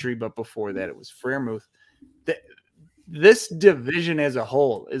Gentry, but before that it was Freiermuth. This division as a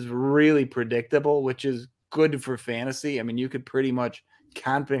whole is really predictable, which is good for fantasy. I mean, you could pretty much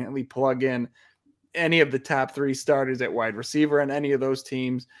confidently plug in any of the top 3 starters at wide receiver on any of those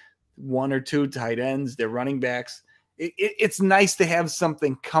teams, 1 or 2 tight ends, their running backs. It's nice to have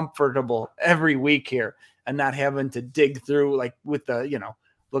something comfortable every week here and not having to dig through like with the,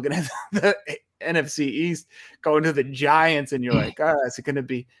 looking at the NFC East going to the Giants and you're like, is it going to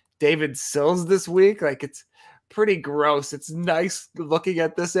be David Sills this week? Like, it's pretty gross. It's nice looking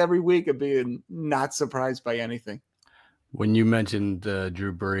at this every week and being not surprised by anything. When you mentioned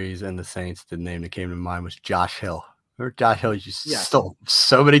Drew Brees and the Saints, the name that came to mind was Josh Hill. Remember Josh Hill just stole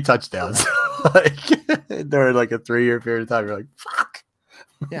so many touchdowns. During like a 3-year period of time, you're like, fuck.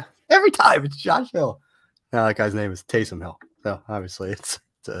 Yeah. Every time it's Josh Hill. Now that guy's name is Taysom Hill. So obviously it's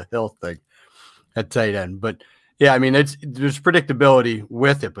a Hill thing at tight end. But yeah, I mean, there's predictability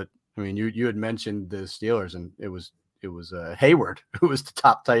with it. But I mean, you had mentioned the Steelers, and it was Hayward who was the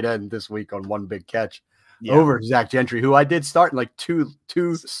top tight end this week on 1 big catch over Zach Gentry, who I did start in like two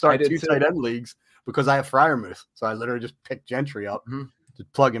tight end leagues because I have Freiermuth. So I literally just picked Gentry up to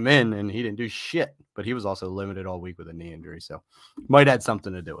plug him in, and he didn't do shit. But he was also limited all week with a knee injury, so might have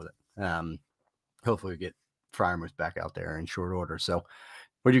something to do with it. Hopefully we get Freiermuth back out there in short order. So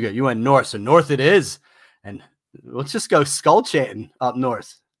where'd you go? You went north. So north it is. And let's just go skull chanting up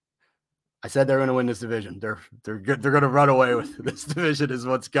north. I said they're going to win this division. They're good. They're going to run away with this division is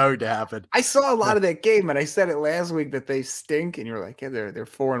what's going to happen. I saw a lot of that game, and I said it last week that they stink, and you're like, yeah, they're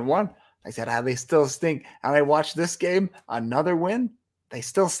 4-1. I said, they still stink. And I watched this game, another win. They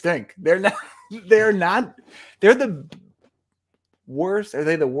still stink. They're the worst. Are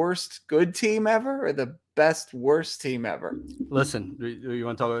they the worst good team ever or the best worst team ever? Listen, you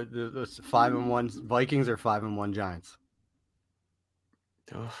want to talk about the 5-1 Vikings or 5-1 Giants?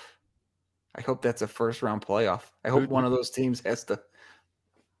 I hope that's a first round playoff. I hope one of those teams has to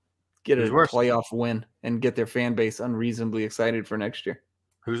get a playoff win and get their fan base unreasonably excited for next year.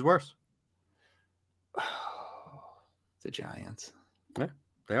 Who's worse? The Giants. Yeah,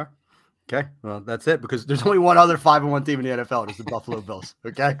 they are. Okay, well, that's it, because there's only one other 5-1 team in the NFL, and it's the Buffalo Bills.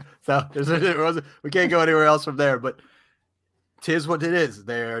 Okay, so we can't go anywhere else from there, but tis what it is.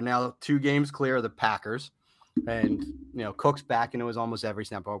 They're now 2 games clear of the Packers, and Cook's back into his almost every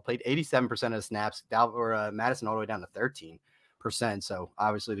snap. Played 87% of the snaps. Madison all the way down to 13%. So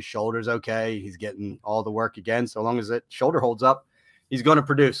obviously the shoulder's okay. He's getting all the work again. So long as that shoulder holds up, he's going to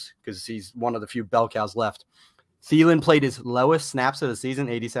produce because he's one of the few bell cows left. Thielen played his lowest snaps of the season,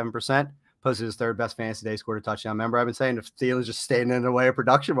 87%. Posted his 3rd best fantasy day, scored a touchdown. Remember, I've been saying if Thielen's just standing in the way of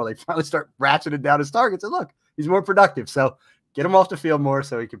production, well, they finally start ratcheting down his targets. And look, he's more productive. So get him off the field more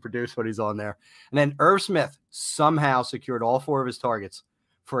so he can produce when he's on there. And then Irv Smith somehow secured all 4 of his targets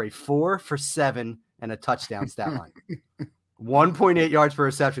for a 4 for 7 and a touchdown stat line. 1.8 yards per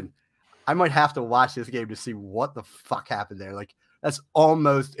reception. I might have to watch this game to see what the fuck happened there. Like, that's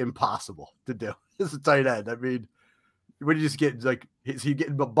almost impossible to do. As a tight end. I mean, when you just get like, is he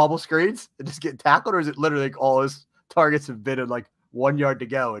getting bubble screens and just getting tackled, or is it literally like all his targets have been in like 1 yard to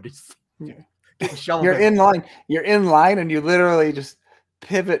go and he's getting shoveled? You're in line. You're in line, and you literally just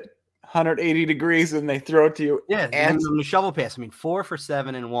pivot 180 degrees, and they throw it to you. Yeah, and the shovel pass. I mean, 4 for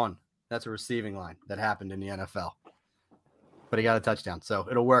 7 and 1. That's a receiving line that happened in the NFL. But he got a touchdown, so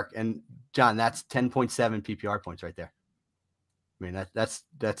it'll work. And John, that's 10.7 PPR points right there. I mean, that's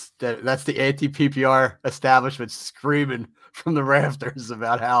the anti-PPR establishment screaming from the rafters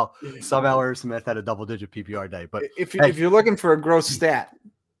about how somehow Irv Smith had a double-digit PPR day. But if you're looking for a gross stat,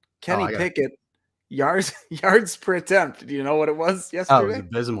 Kenny Pickett yards per attempt. Do you know what it was yesterday? Oh, it was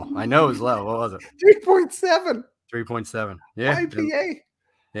abysmal. I know it was low. What was it? 3.7. 3.7. Yeah. YPA.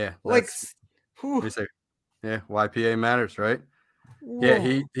 Yeah. Like, yeah. YPA matters, right? Whoa.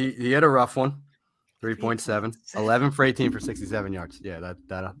 Yeah. He had a rough one. 3.7, 11 for 18 for 67 yards. Yeah,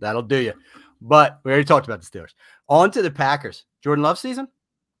 that'll do you. But we already talked about the Steelers. On to the Packers. Jordan Love season?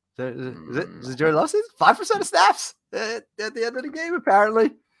 Is it Jordan Love season? 5% of snaps at the end of the game,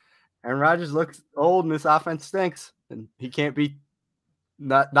 apparently. Aaron Rodgers looks old and this offense stinks. And he can't be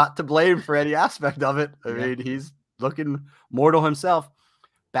not to blame for any aspect of it. I mean, he's looking mortal himself.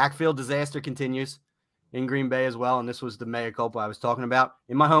 Backfield disaster continues in Green Bay as well. And this was the mea culpa I was talking about.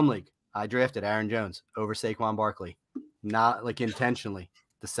 In my home league, I drafted Aaron Jones over Saquon Barkley, not like intentionally,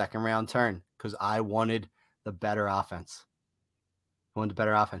 the second round turn, because I wanted the better offense. I wanted the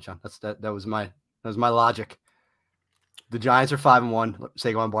better offense, Sean. That was my logic. The Giants are 5-1.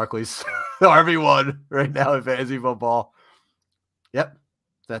 Saquon Barkley's RB1 right now in fantasy football. Yep,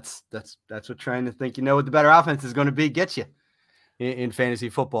 that's what trying to think. You know what the better offense is going to be gets you in fantasy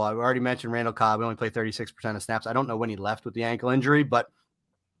football. I've already mentioned Randall Cobb. He only played 36% of snaps. I don't know when he left with the ankle injury, but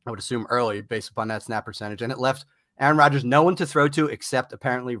I would assume early based upon that snap percentage. And it left Aaron Rodgers no one to throw to except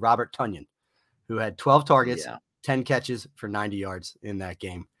apparently Robert Tonyan, who had 12 targets, 10 catches for 90 yards in that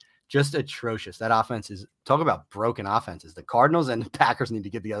game. Just atrocious. That offense is – talk about broken offenses. The Cardinals and the Packers need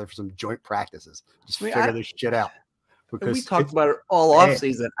to get together for some joint practices. Just figure this shit out. Because we talked about it all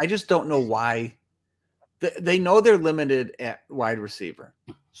offseason. I just don't know why. They know they're limited at wide receiver.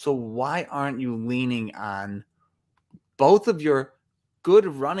 So why aren't you leaning on both of your – good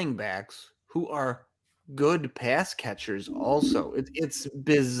running backs who are good pass catchers also? It's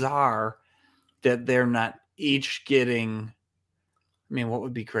bizarre that they're not each getting, I mean, what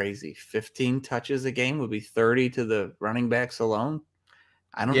would be crazy? 15 touches a game would be 30 to the running backs alone.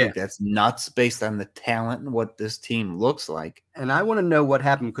 I don't think that's nuts based on the talent and what this team looks like. And I want to know what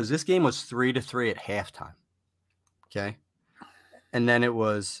happened because this game was 3-3 at halftime. Okay. And then it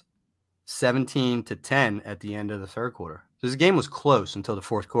was 17-10 at the end of the third quarter. So this game was close until the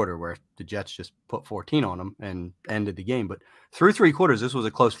fourth quarter where the Jets just put 14 on them and ended the game. But through 3 quarters, this was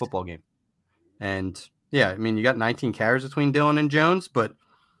a close football game. And, yeah, I mean, you got 19 carries between Dillon and Jones, but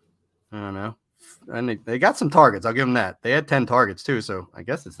I don't know. And they got some targets. I'll give them that. They had 10 targets, too, so I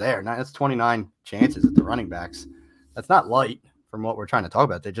guess it's there. Now, that's 29 chances at the running backs. That's not light from what we're trying to talk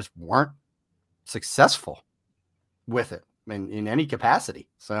about. They just weren't successful with it in any capacity.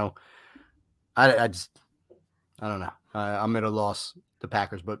 So, I don't know. I'm at a loss, the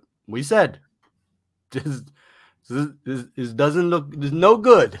Packers, but we said this doesn't look. There's no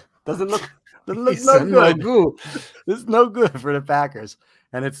good. Doesn't look no good. This is no good for the Packers,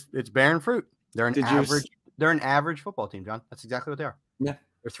 and it's bearing fruit. They're an average. They're an average football team, John. That's exactly what they are. Yeah,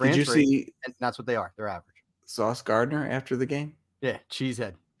 they're 3-3, and that's what they are. They're average. Sauce Gardner after the game. Yeah,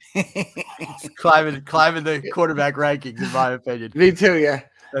 cheesehead. climbing the quarterback rankings, in my opinion. Me too. Yeah,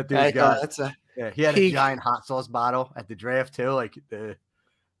 that dude's got. He had a giant hot sauce bottle at the draft too, like the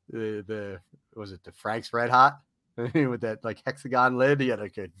was it the Frank's Red Hot with that like hexagon lid. He had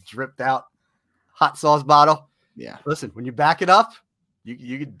like a dripped out hot sauce bottle. Yeah. Listen, when you back it up,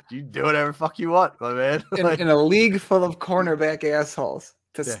 you do whatever fuck you want, my man. In a league full of cornerback assholes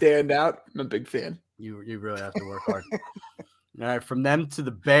to stand out, I'm a big fan. You really have to work hard. All right, from them to the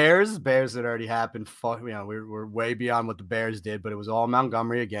Bears. Bears had already happened. We're way beyond what the Bears did, but it was all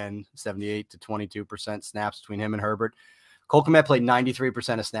Montgomery again, 78 to 22% snaps between him and Herbert. Cole Kmet played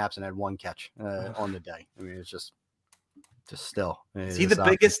 93% of snaps and had 1 catch on the day. I mean, it's just still. Is he the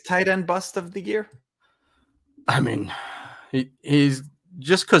biggest tight end bust of the year? I mean, he's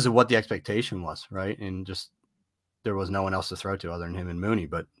just because of what the expectation was, right? And just there was no one else to throw to other than him and Mooney,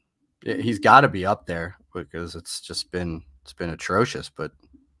 but he's got to be up there because it's been atrocious. But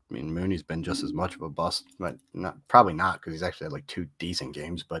I mean, Mooney's been just as much of a bust, but probably not because he's actually had like 2 decent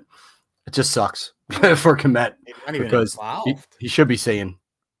games. But it just sucks for Kmet because he should be seeing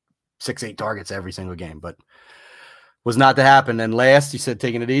 6-8 targets every single game, but was not to happen. And last, you said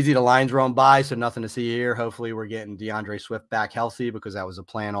taking it easy. The Lions were on bye, so nothing to see here. Hopefully we're getting DeAndre Swift back healthy because that was a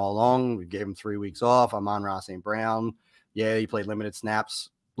plan all along. We gave him 3 weeks off. Amon-Ra St. Brown. Yeah, he played limited snaps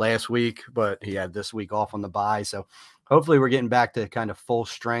last week, but he had this week off on the bye. So hopefully we're getting back to kind of full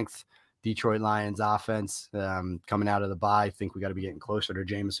strength Detroit Lions offense coming out of the bye. I think we got to be getting closer to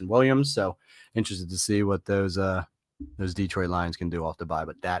Jameson Williams. So interested to see what those Detroit Lions can do off the bye,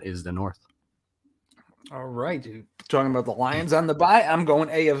 but that is the North. All right, dude. Talking about the Lions on the bye, I'm going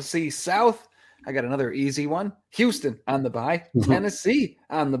AFC South. I got another easy one. Houston on the bye. Tennessee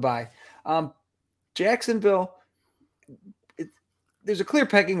on the bye. Jacksonville, there's a clear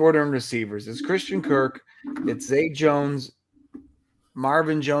pecking order in receivers. It's Christian Kirk. It's Zay Jones.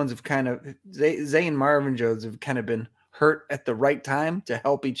 Marvin Jones have kind of – Zay and Marvin Jones have kind of been hurt at the right time to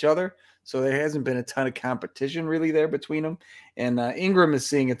help each other. So there hasn't been a ton of competition really there between them. And Ingram is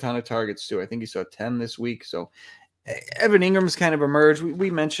seeing a ton of targets too. I think he saw 10 this week. So Evan Ingram's kind of emerged.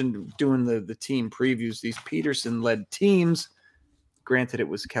 We mentioned doing the team previews, these Peterson-led teams. Granted, it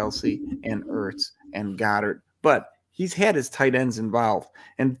was Kelsey and Ertz and Goddard. But he's had his tight ends involved.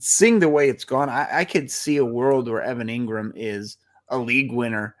 And seeing the way it's gone, I could see a world where Evan Ingram is a league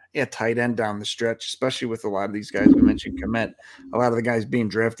winner at tight end down the stretch, especially with a lot of these guys. We mentioned Kmet. A lot of the guys being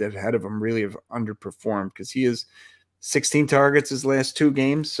drafted ahead of him really have underperformed because he has 16 targets his last 2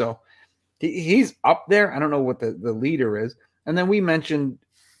 games. So he's up there. I don't know what the leader is. And then we mentioned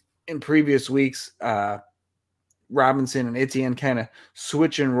in previous weeks, Robinson and Etienne kind of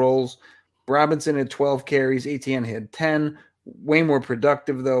switching roles. Robinson had 12 carries. Etienne had 10. Way more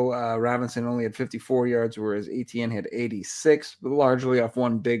productive, though. Robinson only had 54 yards, whereas Etienne had 86, but largely off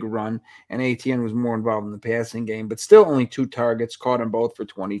one big run. And Etienne was more involved in the passing game, but still only 2 targets, caught them both for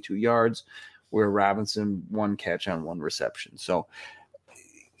 22 yards, where Robinson 1 catch on 1 reception. So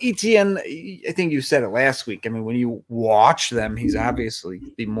Etienne, I think you said it last week. I mean, when you watch them, he's obviously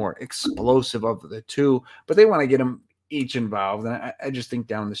the more explosive of the 2, but they want to get him each involved. And I just think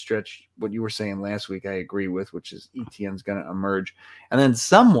down the stretch, what you were saying last week, I agree with, which is Etienne's going to emerge. And then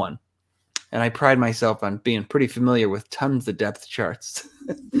someone, and I pride myself on being pretty familiar with tons of depth charts,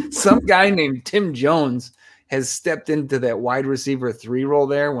 some guy named Tim Jones has stepped into that wide receiver 3 role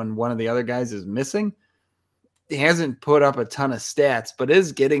there when one of the other guys is missing. He hasn't put up a ton of stats, but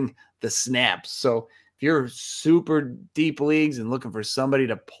is getting the snaps. So if you're super deep leagues and looking for somebody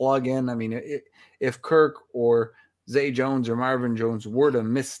to plug in, I mean, if Kirk or Zay Jones or Marvin Jones were to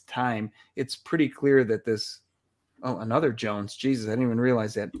miss time, it's pretty clear that this – oh, another Jones. Jesus, I didn't even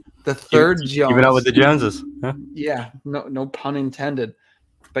realize that. The third Jones. Even out with the Joneses. Huh? Yeah, no pun intended.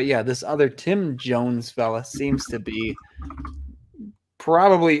 But, yeah, this other Tim Jones fella seems to be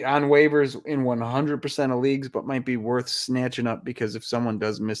probably on waivers in 100% of leagues, but might be worth snatching up because if someone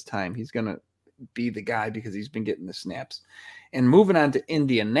does miss time, he's going to be the guy because he's been getting the snaps. And moving on to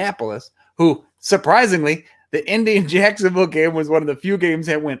Indianapolis, who, surprisingly – the Indy-Jacksonville game was one of the few games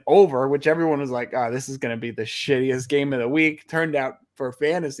that went over, which everyone was like, oh, this is going to be the shittiest game of the week. Turned out for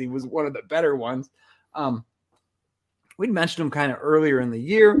fantasy was one of the better ones. We'd mentioned him kind of earlier in the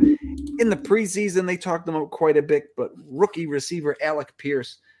year. In the preseason, they talked about quite a bit, but rookie receiver Alec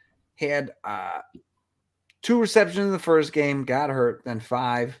Pierce had 2 receptions in the first game, got hurt, then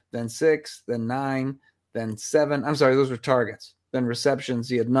 5, then 6, then 9, then 7. I'm sorry, those were targets. Then receptions,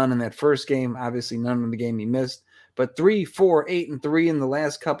 he had none in that first game. Obviously, none in the game he missed. But 3, 4, 8, and 3 in the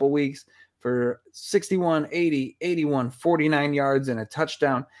last couple weeks for 61, 80, 81, 49 yards and a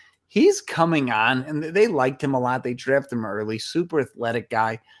touchdown. He's coming on, and they liked him a lot. They drafted him early. Super athletic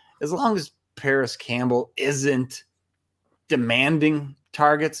guy. As long as Paris Campbell isn't demanding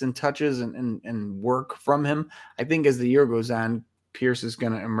targets and touches and work from him, I think as the year goes on, Pierce is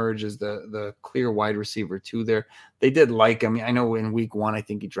going to emerge as the clear wide receiver 2 there. They did like him. I know in week 1, I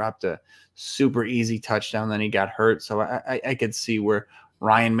think he dropped a super easy touchdown. Then he got hurt. So I could see where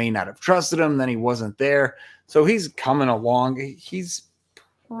Ryan may not have trusted him. Then he wasn't there. So he's coming along. He's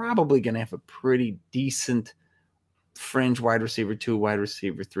probably going to have a pretty decent fringe wide receiver 2, wide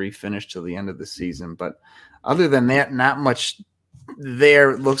receiver 3 finish till the end of the season. But other than that, not much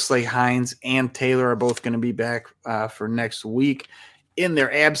there. It looks like Hines and Taylor are both going to be back for next week. In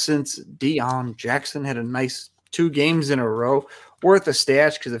their absence, Deion Jackson had a nice 2 games in a row worth a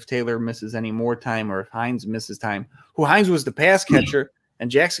stash because if Taylor misses any more time or if Hines misses time, Hines was the pass catcher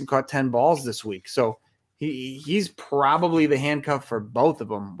and Jackson caught 10 balls this week. So he's probably the handcuff for both of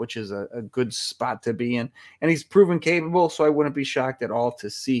them, which is a good spot to be in. And he's proven capable, so I wouldn't be shocked at all to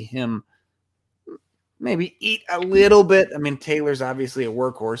see him maybe eat a little bit. I mean, Taylor's obviously a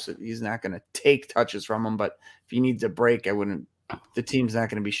workhorse. He's not going to take touches from him, but if he needs a break, I wouldn't the team's not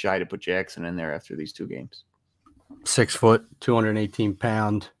going to be shy to put Jackson in there after these 2 games. 6 foot,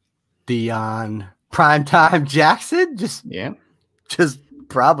 218-pound DEN primetime Jackson. Just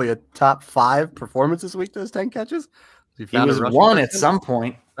probably a top 5 performance this week. Those 10 catches. He was 1 at some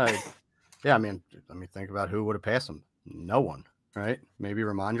point. Yeah, I mean, let me think about who would have passed him. No one, right? Maybe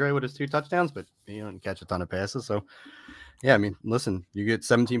Ramondre with his 2 touchdowns, but he didn't catch a ton of passes. So, yeah, I mean, listen, you get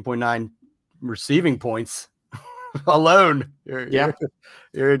 17.9 receiving points alone. You're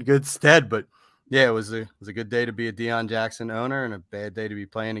in good stead. But yeah, it was a good day to be a DeSean Jackson owner and a bad day to be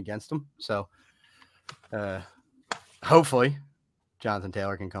playing against him. So, hopefully, Jonathan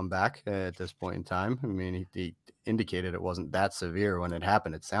Taylor can come back at this point in time. I mean, he indicated it wasn't that severe when it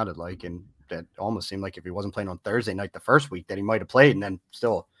happened. It sounded like, and that almost seemed like if he wasn't playing on Thursday night the first week that he might have played, and then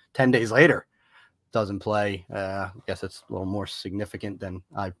still 10 days later doesn't play. I guess it's a little more significant than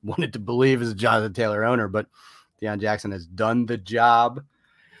I wanted to believe as a Jonathan Taylor owner, but DeSean Jackson has done the job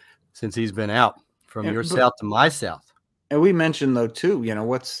since he's been out from your south to my south. And we mentioned though too,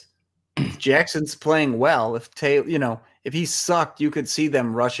 Jackson's playing well. If Taylor, if he sucked, you could see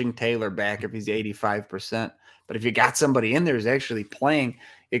them rushing Taylor back if he's 85%. But if you got somebody in there who's actually playing,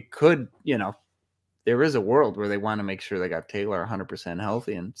 it could, there is a world where they want to make sure they got Taylor 100%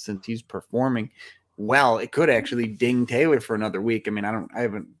 healthy. And since he's performing well, it could actually ding Taylor for another week. I mean, I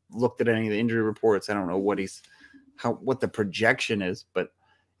haven't looked at any of the injury reports. I don't know what the projection is, but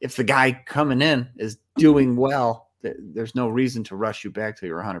if the guy coming in is doing well, there's no reason to rush you back till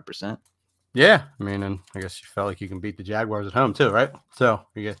you're 100%. Yeah, I mean, and I guess you felt like you can beat the Jaguars at home too, right? So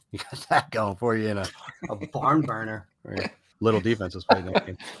you got that going for you in a barn burner. Little defenses played that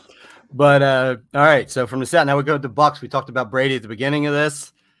game. But all right, so from the set, now we go to the Bucks. We talked about Brady at the beginning of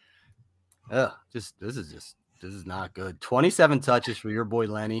this. This is not good. 27 touches for your boy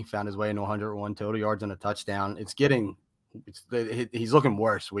Lenny. Found his way into 101 total yards and a touchdown. He's looking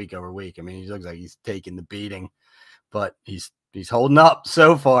worse week over week. I mean, he looks like he's taking the beating, but he's holding up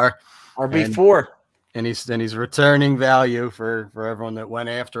so far. RB4. And he's returning value for everyone that went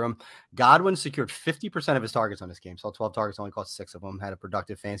after him. Godwin secured 50% of his targets on this game. Saw 12 targets, only caught 6 of them. Had a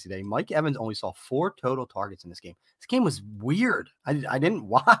productive fantasy day. Mike Evans only saw 4 total targets in this game. This game was weird. I didn't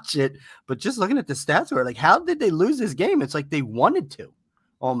watch it, but just looking at the stats, were like, how did they lose this game? It's like they wanted to,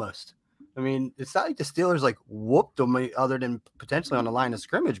 almost. I mean, it's not like the Steelers like whooped them other than potentially on the line of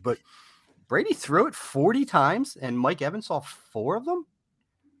scrimmage, but Brady threw it 40 times and Mike Evans saw 4 of them.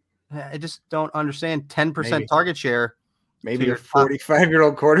 I just don't understand 10% target share. Maybe your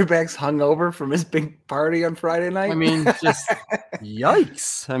 45-year-old quarterback's hungover from his big party on Friday night. I mean, just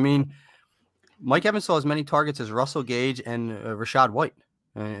yikes. I mean, Mike Evans saw as many targets as Russell Gage and Rashad White.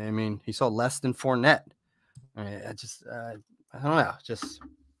 I mean, he saw less than Fournette. I don't know. Just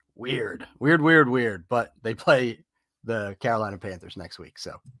weird. But they play the Carolina Panthers next week,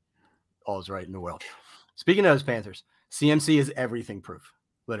 so all's right in the world. Speaking of those Panthers, CMC is everything proof.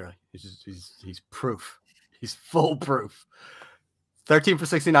 Literally, he's proof. He's full proof. 13 for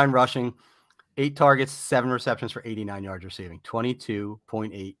 69 rushing, 8 targets, 7 receptions for 89 yards receiving,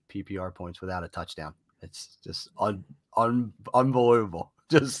 22.8 PPR points without a touchdown. It's just unbelievable.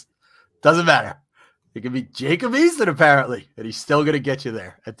 Just doesn't matter. It could be Jacob Eason apparently, and he's still going to get you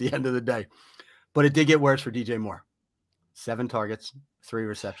there at the end of the day. But it did get worse for DJ Moore. 7 targets, 3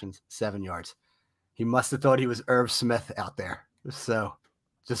 receptions, 7 yards. He must have thought he was Irv Smith out there. So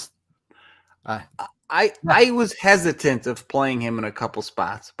just I was hesitant of playing him in a couple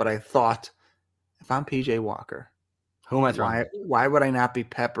spots, but I thought if I'm PJ Walker, who am I throwing? Why would I not be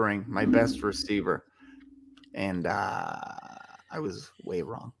peppering my best receiver? And I was way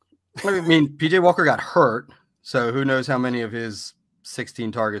wrong. I mean, PJ Walker got hurt, so who knows how many of his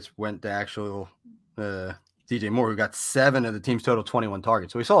 16 targets went to actual DJ Moore, who got 7 of the team's total 21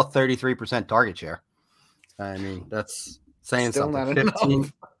 targets. So we saw a 33% target share. I mean, that's saying Still something. Not 15,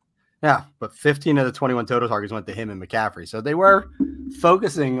 enough. Yeah, but 15 of the 21 total targets went to him and McCaffrey. So they were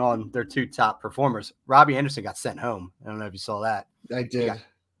focusing on their 2 top performers. Robbie Anderson got sent home. I don't know if you saw that. I did.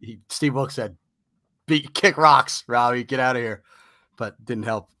 Steve Wilkes said, kick rocks, Robbie, get out of here. But didn't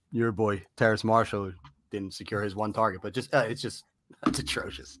help your boy, Terrace Marshall, who didn't secure his 1 target. But just it's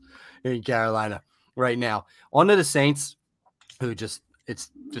atrocious in Carolina right now. On to the Saints, who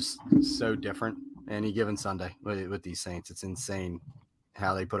it's just so different any given Sunday with these Saints. It's insane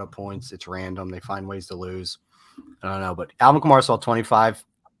how they put up points. It's random. They find ways to lose. I don't know. But Alvin Kamara saw 25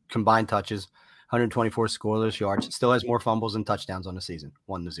 combined touches, 124 scoreless yards. Still has more fumbles and touchdowns on the season,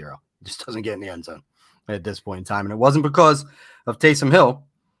 1-0. Just doesn't get in the end zone at this point in time. And it wasn't because of Taysom Hill.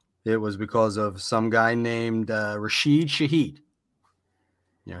 It was because of some guy named Rashid Shaheed.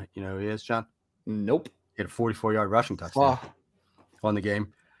 Yeah, you know who he is, John? Nope. He had a 44-yard rushing touchdown. on the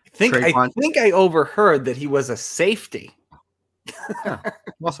game. I think I overheard that he was a safety. Yeah,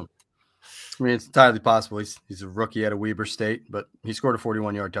 awesome. I mean, it's entirely possible. He's a rookie out of Weber State, but he scored a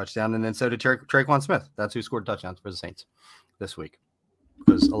 41-yard touchdown, and then so did Traquan Smith. That's who scored touchdowns for the Saints this week.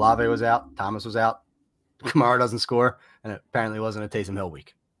 Because Olave was out, Thomas was out, Kamara doesn't score, and it apparently wasn't a Taysom Hill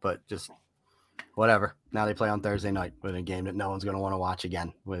week. But just whatever. Now they play on Thursday night with a game that no one's going to want to watch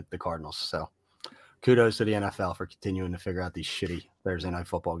again with the Cardinals. So kudos to the NFL for continuing to figure out these shitty Thursday night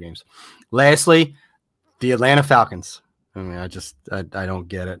football games. Lastly, the Atlanta Falcons. I mean, I don't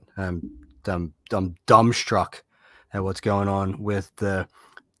get it. I'm dumbstruck at what's going on with the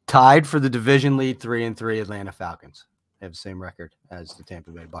tied for the division lead 3-3 Atlanta Falcons. They have the same record as the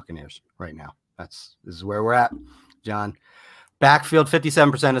Tampa Bay Buccaneers right now. This is where we're at, John. Backfield,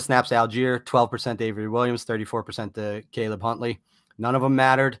 57% of snaps to Algier, 12% to Avery Williams, 34% to Caleb Huntley. None of them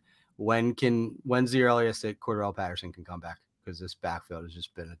mattered. When's the earliest that Cordarrelle Patterson can come back? Because this backfield has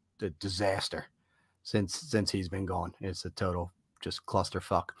just been a disaster since he's been gone. It's a total just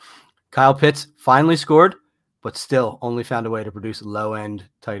clusterfuck. Kyle Pitts finally scored, but still only found a way to produce low-end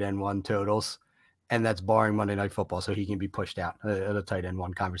tight end one totals, and that's barring Monday Night Football, so he can be pushed out of the tight end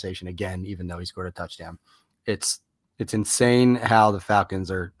one conversation again, even though he scored a touchdown. It's insane how the Falcons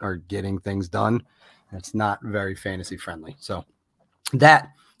are getting things done. It's not very fantasy friendly. So that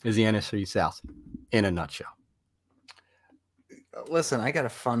is the NFC South in a nutshell. Listen, I got a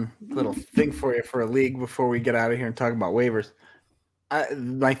fun little thing for you for a league before we get out of here and talk about waivers.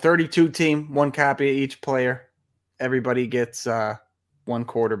 My 32 team, one copy of each player. Everybody gets one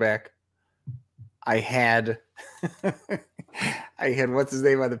quarterback. I had what's his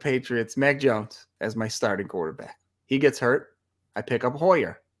name on the Patriots, Mac Jones, as my starting quarterback. He gets hurt. I pick up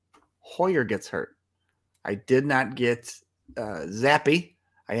Hoyer. Hoyer gets hurt. I did not get Zappy.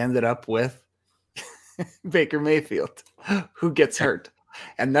 I ended up with Baker Mayfield, who gets hurt.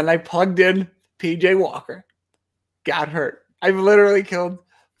 And then I plugged in PJ Walker, got hurt. I've literally killed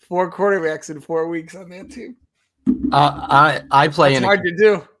 4 quarterbacks in 4 weeks on that team. I play It's hard to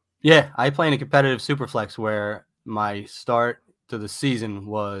do. Yeah, I play in a competitive superflex where my start to the season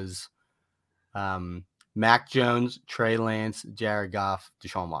was Mac Jones, Trey Lance, Jared Goff,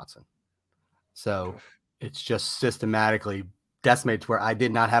 Deshaun Watson. So it's just systematically decimated to where I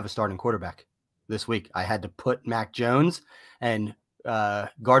did not have a starting quarterback this week. I had to put Mac Jones and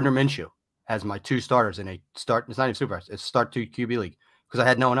Gardner Minshew as my 2 starters in a start. It's not even super. It's start 2 QB league because I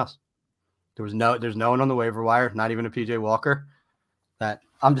had no one else. There's no one on the waiver wire, not even a PJ Walker. That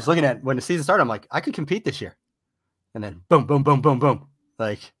I'm just looking at when the season started. I'm like, I could compete this year, and then boom, boom, boom, boom, boom.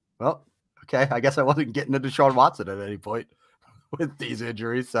 Like, well, okay, I guess I wasn't getting to Deshaun Watson at any point with these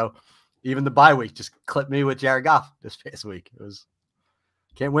injuries. So even the bye week just clipped me with Jared Goff this past week. It was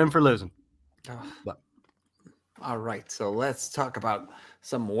can't win for losing. But. All right, so let's talk about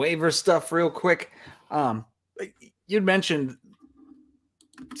some waiver stuff real quick. You'd mentioned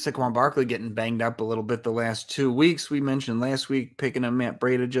Saquon Barkley getting banged up a little bit the last 2 weeks. We mentioned last week picking up Matt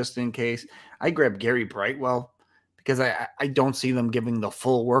Breida just in case. I grabbed Gary Brightwell because I don't see them giving the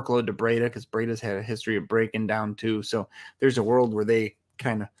full workload to Breida because Breida's had a history of breaking down too. So there's a world where they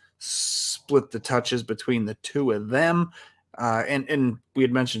kind of split the touches between the two of them. And we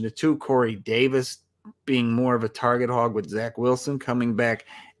had mentioned it too, Corey Davis being more of a target hog with Zach Wilson coming back.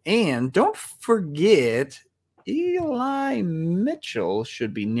 And don't forget, Eli Mitchell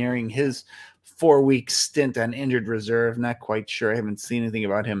should be nearing his 4-week stint on injured reserve. Not quite sure. I haven't seen anything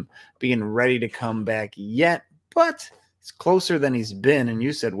about him being ready to come back yet, but it's closer than he's been. And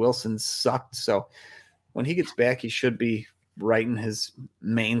you said Wilson sucked. So when he gets back, he should be right in his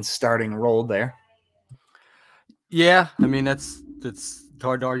main starting role there. Yeah, I mean, that's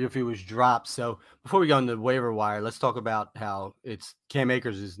hard to argue if he was dropped. So before we go into the waiver wire, let's talk about how it's Cam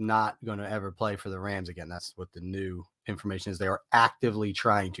Akers is not going to ever play for the Rams again. That's what the new information is. They are actively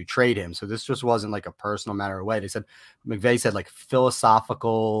trying to trade him. So this just wasn't like a personal matter of way. They said, McVay said like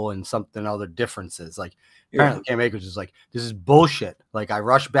philosophical and something other differences. Like apparently Cam Akers is like, this is bullshit. Like I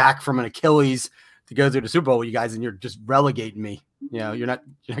rushed back from an Achilles to go through the Super Bowl with you guys and you're just relegating me. You know, you're not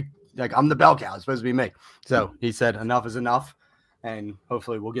like, I'm the bell cow. It's supposed to be me. So he said enough is enough. And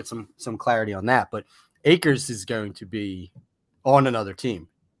hopefully we'll get some clarity on that. But Akers is going to be on another team,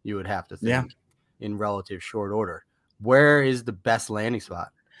 you would have to think, in relative short order. Where is the best landing spot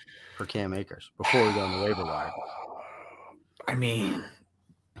for Cam Akers before we go on the waiver wire? I mean,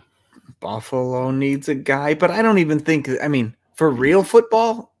 Buffalo needs a guy, but I don't even think – I mean, for real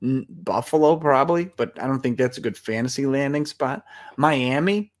football, Buffalo probably, but I don't think that's a good fantasy landing spot.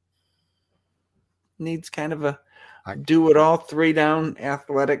 Miami needs kind of a – do it all 3-down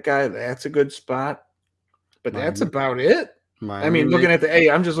athletic guy. That's a good spot, but that's about it. I mean, looking at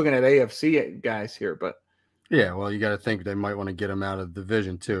I'm just looking at AFC guys here, but yeah, well, you got to think they might want to get him out of the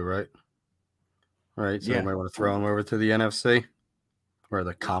division too, right? Right, so they might want to throw him over to the NFC or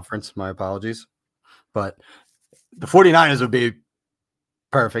the conference. My apologies, but the 49ers would be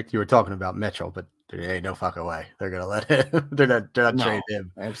perfect. You were talking about Mitchell, but there ain't no fucking way they're gonna let him. they're not trading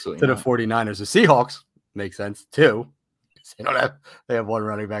him absolutely to the 49ers. The Seahawks make sense too. They have one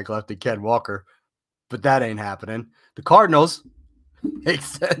running back left in Ken Walker, but that ain't happening. The Cardinals make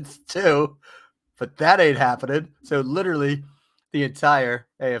sense too, but that ain't happening. So literally, the entire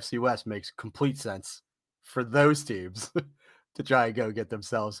AFC West makes complete sense for those teams to try and go get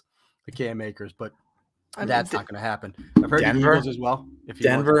themselves the Cam Akers, but that's not going to happen. I've heard Denver, the Eagles as well.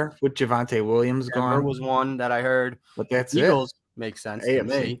 Denver with Javonte Williams Denver gone was one that I heard, but that's Eagles make sense AFC. to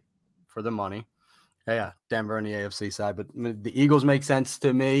me for the money. Yeah, Denver on the AFC side, but the Eagles make sense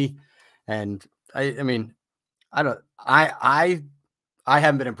to me. And I mean, I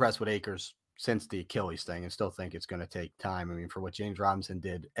haven't been impressed with Akers since the Achilles thing, and still think it's going to take time. I mean, for what James Robinson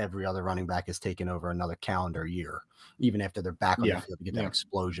did, every other running back has taken over another calendar year, even after they're back on the field to get that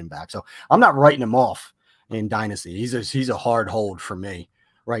explosion back. So I'm not writing him off in Dynasty. He's a hard hold for me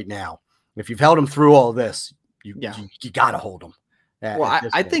right now. If you've held him through all this, you got to hold him. Well,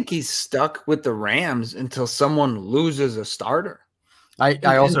 I think he's stuck with the Rams until someone loses a starter.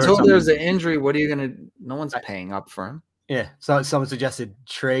 I also until there's an injury, what are you going to – no one's paying up for him. Yeah, so someone suggested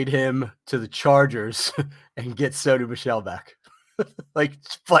trade him to the Chargers and get Sony Michel back. Like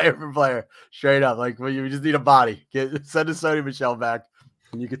player for player, straight up. Like, well, you just need a body. Send a Sony Michel back,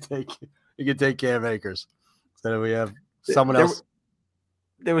 and you could take Cam Akers. So we have someone else.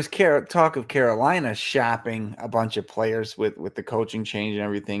 There was talk of Carolina shopping a bunch of players with the coaching change and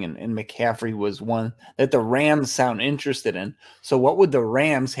everything, and McCaffrey was one that the Rams sound interested in. So what would the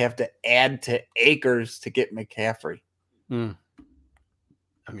Rams have to add to Akers to get McCaffrey? I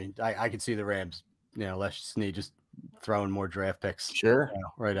mean, I could see the Rams, Les Snead just throwing more draft picks. Sure.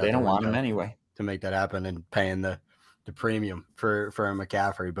 Right out they don't want him anyway to make that happen and paying the premium for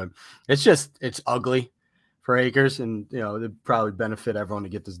McCaffrey. But it's ugly for Akers, and it'd probably benefit everyone to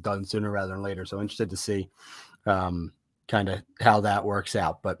get this done sooner rather than later. So interested to see kind of how that works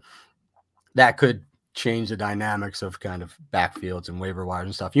out. But that could change the dynamics of kind of backfields and waiver wires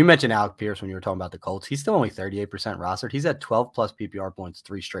and stuff. You mentioned Alec Pierce when you were talking about the Colts. He's still only 38% rostered. He's at 12 plus PPR points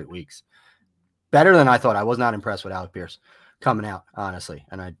 3 straight weeks. Better than I thought. I was not impressed with Alec Pierce coming out, honestly,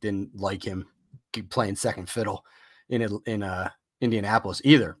 and I didn't like him playing second fiddle in Indianapolis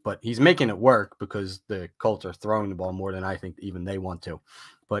either. But he's making it work because the Colts are throwing the ball more than I think even they want to.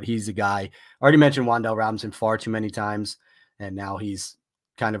 But he's a guy. I already mentioned Wan'Dale Robinson far too many times, and now he's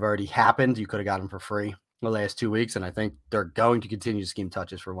kind of already happened. You could have got him for free the last 2 weeks, and I think they're going to continue to scheme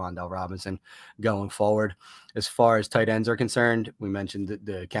touches for Wan'Dale Robinson going forward. As far as tight ends are concerned, we mentioned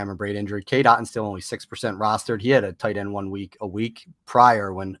the Cameron Brate injury. K. Dotton's still only 6% rostered. He had a tight end a week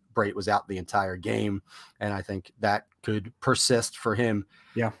prior when Brate was out the entire game, and I think that could persist for him.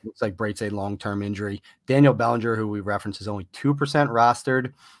 Yeah. Looks like Brate's a long-term injury. Daniel Bellinger, who we referenced, is only 2%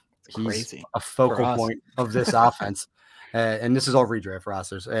 rostered. He's crazy. A focal point of this offense. And this is all redraft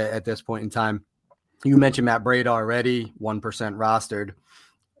rosters at this point in time. You mentioned Matt Breida already, 1% rostered.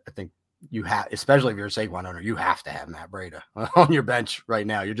 I think you have, especially if you're a Saquon owner, you have to have Matt Breida on your bench right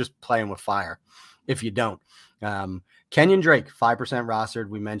now. You're just playing with fire if you don't. Kenyon Drake, 5% rostered.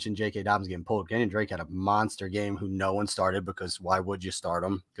 We mentioned J.K. Dobbins getting pulled. Kenyon Drake had a monster game who no one started because why would you start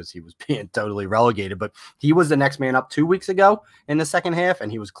him? Because he was being totally relegated. But he was the next man up 2 weeks ago in the second half,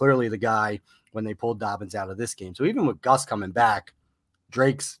 and he was clearly the guy when they pulled Dobbins out of this game. So even with Gus coming back,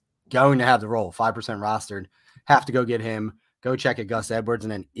 Drake's going to have the role, 5% rostered. Have to go get him. Go check at Gus Edwards.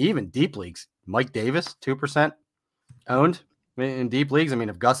 And then even deep leagues, Mike Davis, 2% owned in deep leagues. I mean,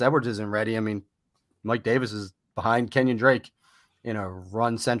 if Gus Edwards isn't ready, I mean, Mike Davis is behind Kenyon Drake in a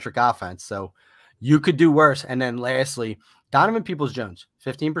run-centric offense. So you could do worse. And then lastly, Donovan Peoples-Jones,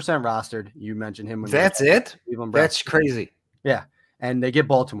 15% rostered. You mentioned him. That's it? That's crazy. Yeah. And they get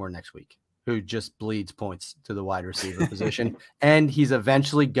Baltimore next week, who just bleeds points to the wide receiver position. And he's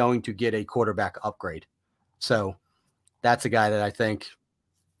eventually going to get a quarterback upgrade. So that's a guy that I think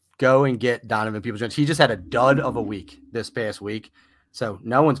go and get Donovan Peoples-Jones. He just had a dud of a week this past week. So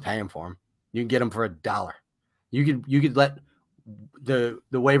no one's paying for him. You can get him for $1. You could let the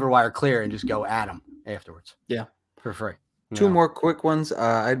waiver wire clear and just go at him afterwards. Yeah. For free. Two more quick ones.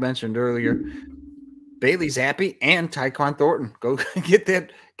 I'd mentioned earlier. Bailey Zappi and Tyquan Thornton. Go get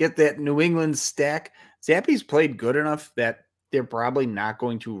that New England stack. Zappi's played good enough that they're probably not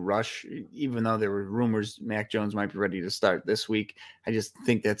going to rush, even though there were rumors Mac Jones might be ready to start this week. I just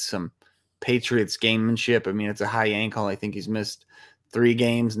think that's some Patriots gamemanship. I mean, it's a high ankle. I think he's missed 3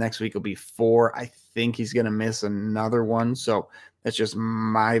 games. Next week will be 4. I think he's going to miss another one. So that's just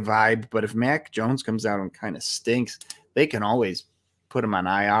my vibe. But if Mac Jones comes out and kind of stinks, they can always put him on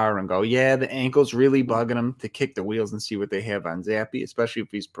IR and go, yeah, the ankle's really bugging him, to kick the wheels and see what they have on Zappy, especially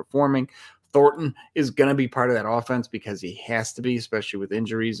if he's performing. Thornton is going to be part of that offense because he has to be, especially with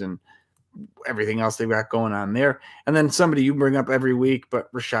injuries and everything else they've got going on there. And then somebody you bring up every week,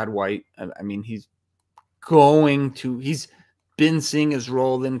 but Rachaad White, I mean, he's been seeing his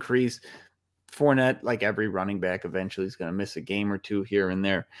role increase. Fournette, like every running back, eventually is going to miss a game or 2 here and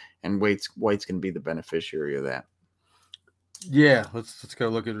there, and White's going to be the beneficiary of that. Yeah, let's go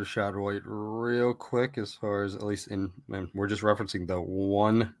look at Rachaad White real quick, as far as, at least we're just referencing the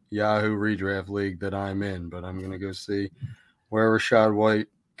one Yahoo redraft league that I'm in, but I'm going to go see where Rachaad White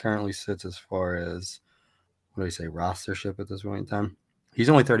currently sits as far as, what do you say, rostership at this point in time. He's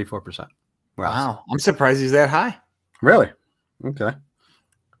only 34%. Wow, I'm surprised he's that high. Really? Okay.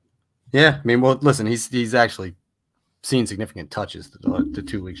 Yeah, I mean, well, listen, he's actually seen significant touches the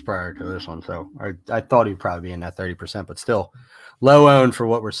 2 weeks prior to this one, so I thought he'd probably be in that 30%, but still low owned for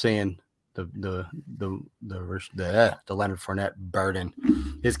what we're seeing. The Leonard Fournette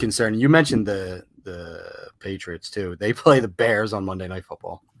burden is concerned. You mentioned the Patriots too. They play the Bears on Monday Night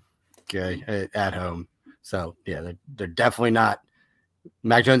Football, okay, at home. So yeah, they're definitely not.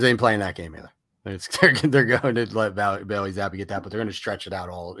 Mac Jones ain't playing that game either. They're going to let Bailey Zappi get that, but they're going to stretch it out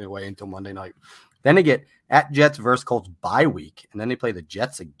all the way until Monday night. Then they get at Jets versus Colts bye week, and then they play the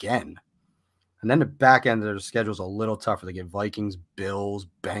Jets again. And then the back end of their schedule is a little tougher. They get Vikings, Bills,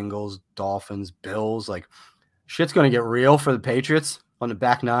 Bengals, Dolphins, Bills. Like, shit's going to get real for the Patriots on the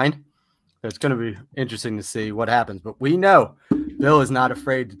back 9. It's going to be interesting to see what happens. But we know Bill is not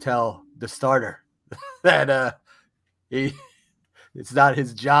afraid to tell the starter that it's not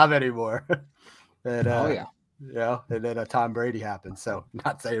his job anymore. And, and then Tom Brady happens. So,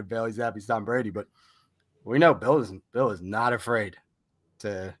 not saying Bailey Zappi's Tom Brady, but we know Bill is not afraid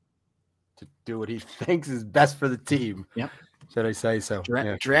to do what he thinks is best for the team. Yep. Should I say so?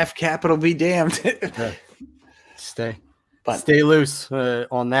 Draft capital be damned. Stay loose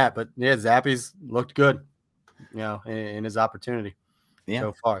on that. But yeah, Zappi's looked good, in his opportunity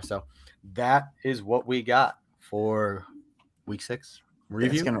so far. So that is what we got for week 6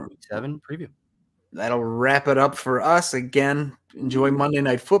 review, week 7 preview. That'll wrap it up for us. Again, enjoy Monday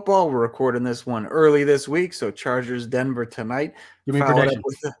Night Football. We're recording this one early this week, so Chargers Denver tonight. Give me prediction.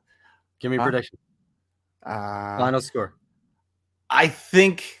 Give me prediction. Final score. I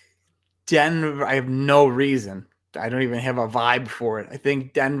think Denver. I have no reason. I don't even have a vibe for it. I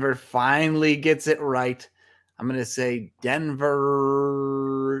think Denver finally gets it right. I'm going to say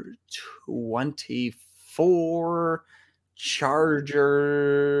Denver 24,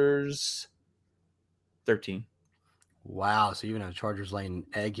 Chargers 13. Wow. So even a Chargers laying an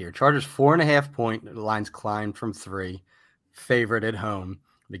egg here. Chargers 4.5 point. The line's climbed from 3. Favorite at home.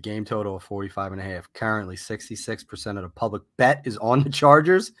 The game total of 45.5. Currently 66% of the public bet is on the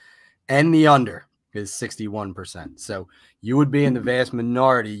Chargers, and the under is 61%. So you would be in the vast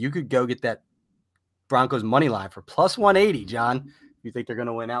minority. You could go get that Broncos money line for plus 180, John. You think they're going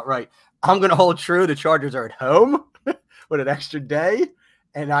to win outright? I'm going to hold true. The Chargers are at home with an extra day,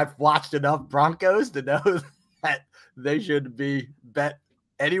 and I've watched enough Broncos to know that they should be bet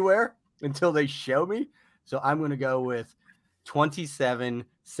anywhere until they show me. So I'm going to go with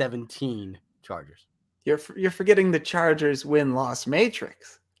 27-17 Chargers. You're forgetting the Chargers win-loss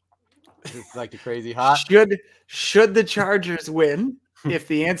matrix. It's like the crazy hot. Should the Chargers win? If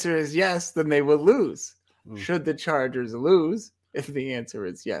the answer is yes, then they will lose. Should the Chargers lose? If the answer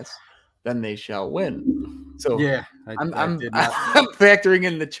is yes, then they shall win. So yeah, I'm factoring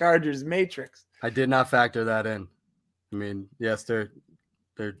in the Chargers matrix. I did not factor that in. I mean, yes, they're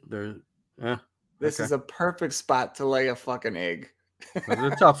This is a perfect spot to lay a fucking egg. It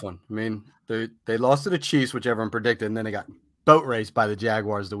was a tough one. I mean, they lost to the Chiefs, which everyone predicted, and then they got boat raced by the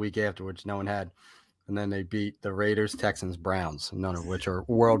Jaguars the week after, which no one had. And then they beat the Raiders, Texans, Browns, none of which are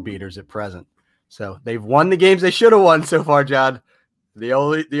world beaters at present. So they've won the games they should have won so far, John. The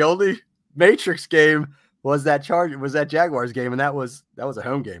only matrix game was that Jaguars game, and that was a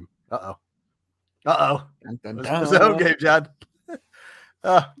home game. It was a home game, John.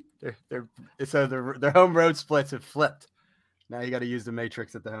 Their home road splits have flipped. Now you got to use the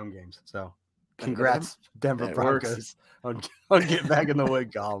matrix at the home games. So congrats, Denver Broncos, on getting back in the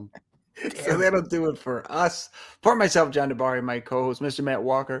win column. So that'll do it for us. For myself, John DeBari, my co-host, Mr. Matt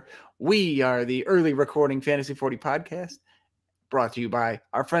Walker, we are the Early Recording Fantasy 40 podcast, brought to you by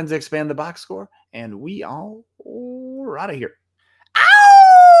our friends at Expand the Box Score, and we all are out of here.